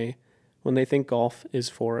golf with me when they think golf is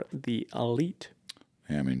for the elite?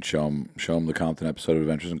 Yeah, I mean, show them the Compton episode of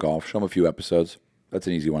Adventures in Golf. Show them a few episodes. That's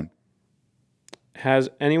an easy one. Has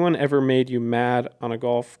anyone ever made you mad on a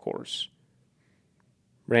golf course?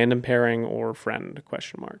 Random pairing or friend? ?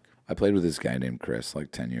 I played with this guy named Chris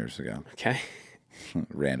like 10 years ago. Okay.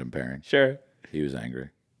 Random pairing. Sure. He was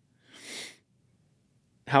angry.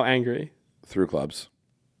 How angry? Threw clubs.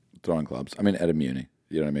 Throwing clubs. I mean, at a Muni.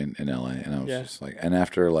 You know what I mean? In LA. And I was just like, and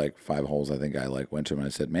after like 5 holes, I think I like went to him and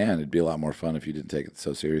I said, man, it'd be a lot more fun if you didn't take it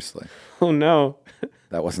so seriously. Oh, no.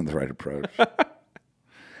 That wasn't the right approach.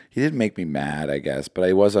 He didn't make me mad, I guess, but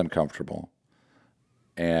I was uncomfortable.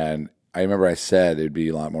 And I remember I said it'd be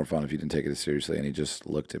a lot more fun if you didn't take it as seriously. And he just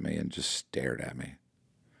looked at me and just stared at me.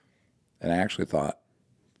 And I actually thought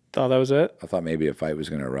that was it? I thought maybe a fight was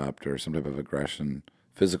going to erupt or some type of aggression,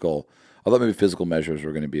 physical. I thought maybe physical measures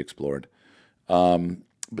were going to be explored.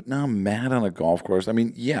 But now I'm mad on a golf course. I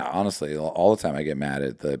mean, yeah, honestly, all the time I get mad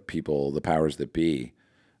at the people, the powers that be,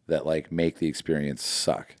 that like make the experience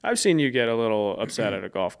suck. I've seen you get a little upset at a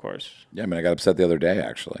golf course. Yeah, I mean, I got upset the other day,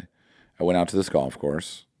 actually. I went out to this golf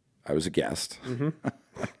course. I was a guest. Mm-hmm.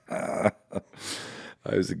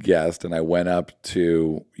 I was a guest, and I went up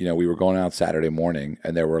to, we were going out Saturday morning,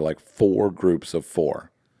 and there were like 4 groups of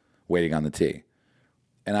 4 waiting on the tee.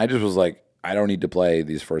 And I just was like, I don't need to play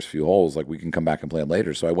these first few holes. Like, we can come back and play them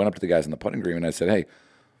later. So I went up to the guys in the putting green, and I said, hey,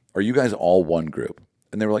 are you guys all one group?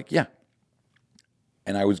 And they were like, yeah.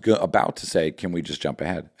 And I was about to say, can we just jump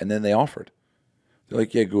ahead? And then they offered. They're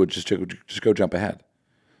like, yeah, good, just go jump ahead.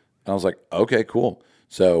 And I was like, okay, cool.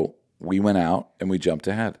 So we went out, and we jumped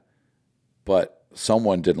ahead. But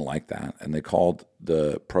someone didn't like that, and they called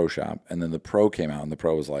the pro shop, and then the pro came out, and the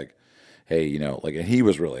pro was like, hey, and he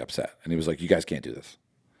was really upset, and he was like, you guys can't do this.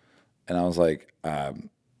 And I was like,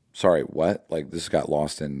 sorry, what? Like, this got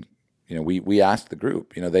lost in, we asked the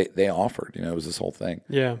group, they offered, it was this whole thing.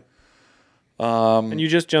 Yeah. And you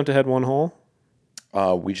just jumped ahead 1 hole?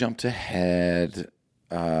 We jumped ahead,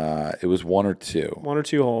 it was 1 or 2. 1 or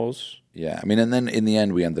 2 holes. Yeah, I mean, and then in the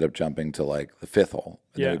end, we ended up jumping to like the 5th hole.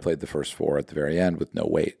 And then we Yeah. played the first 4 at the very end with no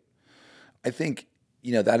wait. I think,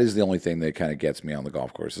 that is the only thing that kind of gets me on the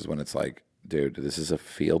golf course is when it's like, dude, this is a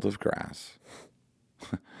field of grass.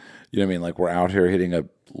 You know what I mean? Like, we're out here hitting a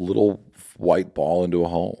little white ball into a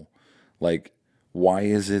hole. Like, why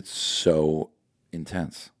is it so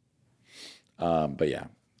intense? But yeah,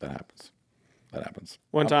 that happens. That happens.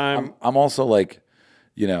 One time. I'm also like,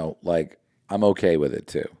 I'm okay with it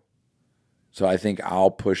too. So I think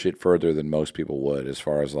I'll push it further than most people would as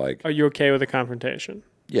far as like. Are you okay with a confrontation?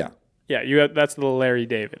 Yeah. Yeah, that's the Larry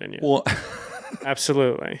David in you. Well,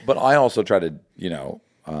 absolutely. But I also try to,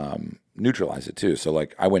 neutralize it too. So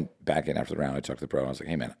like I went back in after the round. I talked to the pro. I was like,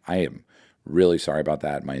 hey man, I am really sorry about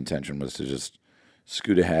that. My intention was to just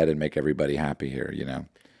scoot ahead and make everybody happy here,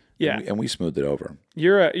 Yeah. And we smoothed it over.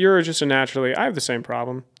 You're just a naturally, I have the same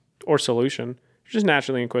problem or solution. You're just a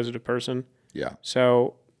naturally inquisitive person. Yeah.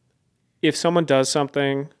 So if someone does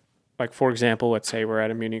something, like for example, let's say we're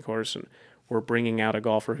at a Muni course and we're bringing out a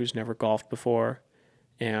golfer who's never golfed before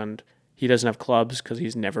and he doesn't have clubs because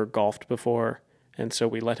he's never golfed before. And so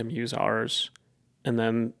we let him use ours. And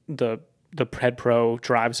then the head pro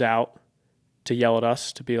drives out to yell at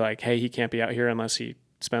us to be like, hey, he can't be out here unless he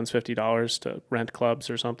spends $50 to rent clubs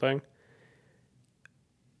or something.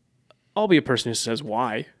 I'll be a person who says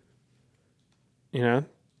why. You know?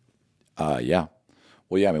 Yeah.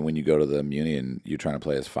 Well, yeah. I mean, when you go to the Muni and you're trying to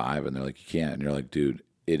play as 5, and they're like, you can't, and you're like, dude,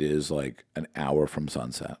 it is like an hour from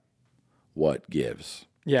sunset. What gives?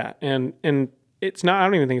 Yeah, and it's not. I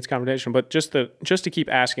don't even think it's confrontational, but just to keep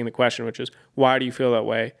asking the question, which is why do you feel that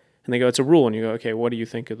way? And they go, it's a rule, and you go, okay, what do you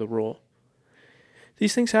think of the rule?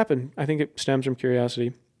 These things happen. I think it stems from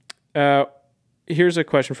curiosity. Here's a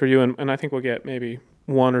question for you, and I think we'll get maybe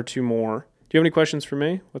one or two more. Do you have any questions for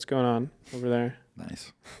me? What's going on over there?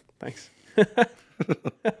 Nice. Thanks. Thought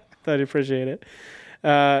I'd appreciate it.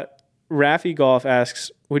 Raffy Golf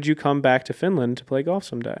asks, would you come back to Finland to play golf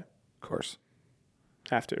someday? Of course.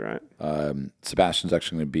 Have to, right? Sebastian's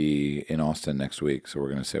actually going to be in Austin next week, so we're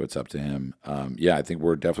going to say what's up to him. Yeah, I think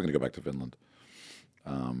we're definitely going to go back to Finland.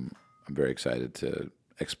 I'm very excited to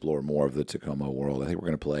explore more of the Tacoma world. I think we're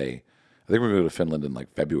going to go to Finland in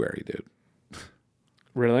like February, dude.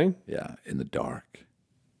 Really? Yeah, in the dark.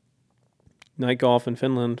 Night golf in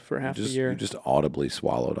Finland for half a year. You just audibly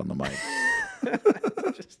swallowed on the mic.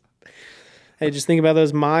 Hey, just think about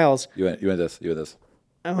those miles. You went this.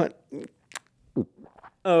 I went.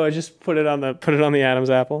 Oh, I just put it on the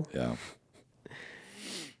Adam's apple.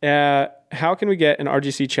 Yeah. How can we get an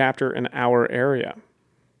RGC chapter in our area?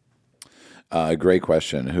 Great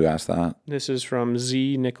question. Who asked that? This is from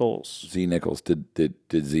Z Nichols. Z Nichols. Did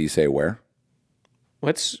Z say where?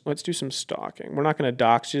 Let's do some stalking. We're not going to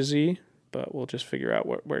dox you, Z, but we'll just figure out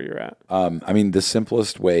where you're at. I mean, the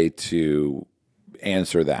simplest way to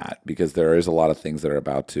answer that, because there is a lot of things that are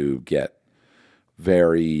about to get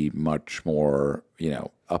very much more,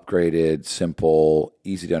 upgraded, simple,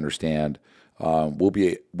 easy to understand.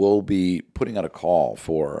 We'll be putting out a call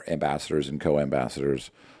for ambassadors and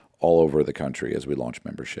co-ambassadors all over the country as we launch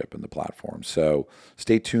membership in the platform. So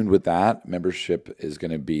stay tuned with that. Membership is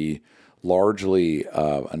going to be largely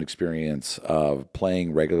an experience of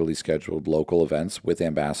playing regularly scheduled local events with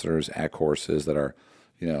ambassadors at courses that are,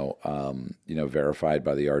 verified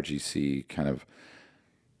by the RGC kind of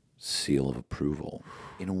seal of approval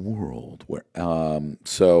in a world where.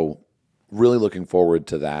 So really looking forward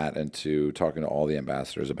to that and to talking to all the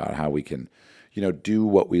ambassadors about how we can, do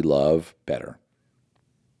what we love better.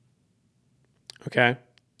 Okay.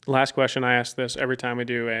 Last question. I ask this every time we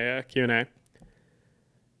do a Q&A.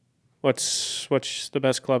 What's the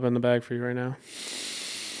best club in the bag for you right now?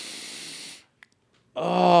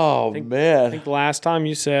 Oh, man. I think last time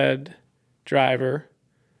you said driver,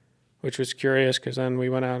 which was curious because then we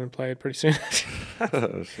went out and played pretty soon.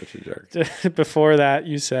 Such a jerk. Before that,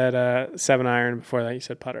 you said 7-iron. Before that, you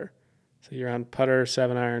said putter. So you're on putter,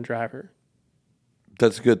 7-iron, driver.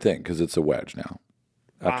 That's a good thing because it's a wedge now.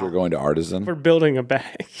 After going to Artisan. We're building a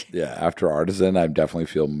bag. Yeah, after Artisan, I definitely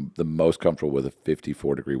feel the most comfortable with a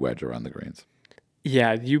 54-degree wedge around the greens.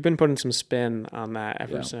 Yeah, you've been putting some spin on that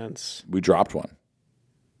ever since. We dropped one.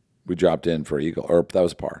 We dropped in for eagle, or that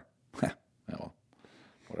was par. Oh, well,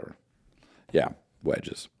 whatever. Yeah,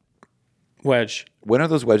 wedges. Wedge. When are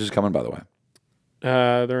those wedges coming, by the way?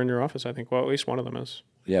 They're in your office, I think. Well, at least one of them is.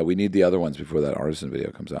 Yeah, we need the other ones before that Artisan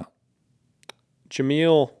video comes out.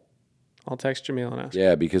 Jameel. I'll text Jameel and ask.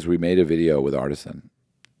 Yeah, because we made a video with Artisan.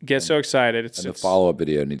 Get so excited. And the follow-up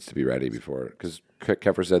video needs to be ready before, because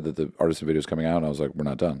Keffer said that the Artisan video is coming out, and I was like, we're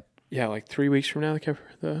not done. Yeah, like 3 weeks from now,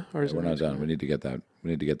 the Artisan we're not done. We need to get that.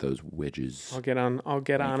 We need to get those wedges. I'll get on Thank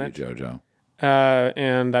it. you, JoJo.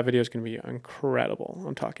 And that video is going to be incredible.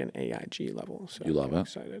 I'm talking AIG level. So you love I'm it?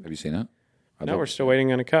 Excited. Have you seen it? No, we're still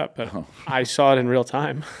waiting on a cut, but I saw it in real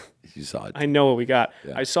time. You saw it. I know what we got.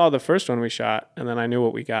 Yeah. I saw the first one we shot, and then I knew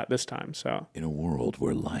what we got this time. So in a world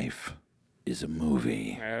where life is a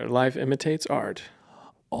movie, life imitates art.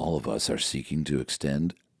 All of us are seeking to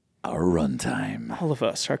extend our runtime. All of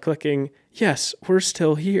us are clicking, yes, we're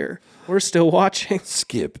still here. We're still watching.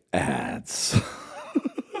 Skip ads.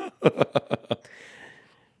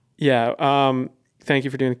 Yeah. Thank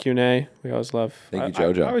you for doing the Q&A. We always love. Thank you,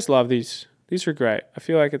 JoJo. I always love these. These are great. I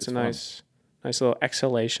feel like it's a nice little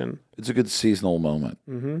exhalation. It's a good seasonal moment.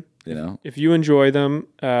 Mm-hmm. If you enjoy them,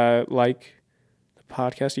 like the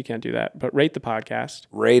podcast, you can't do that, but rate the podcast.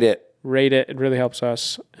 Rate it. It really helps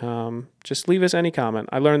us. Just leave us any comment.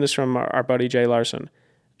 I learned this from our buddy Jay Larson.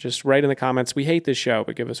 Just write in the comments, we hate this show,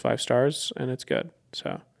 but give us 5 stars and it's good.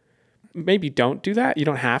 So maybe don't do that. You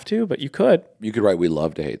don't have to, but you could. You could write, we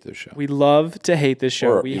love to hate this show. We love to hate this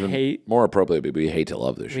show. Or more appropriately, we hate to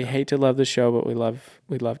love this show. We hate to love the show, but we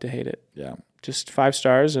love to hate it. Yeah. Just 5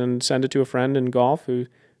 stars and send it to a friend in golf who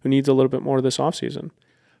needs a little bit more this offseason.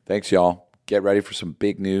 Thanks, y'all. Get ready for some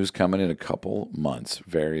big news coming in a couple months.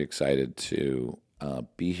 Very excited to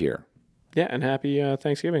be here. Yeah, and happy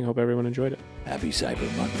Thanksgiving. Hope everyone enjoyed it. Happy Cyber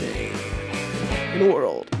Monday. In the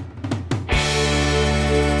world.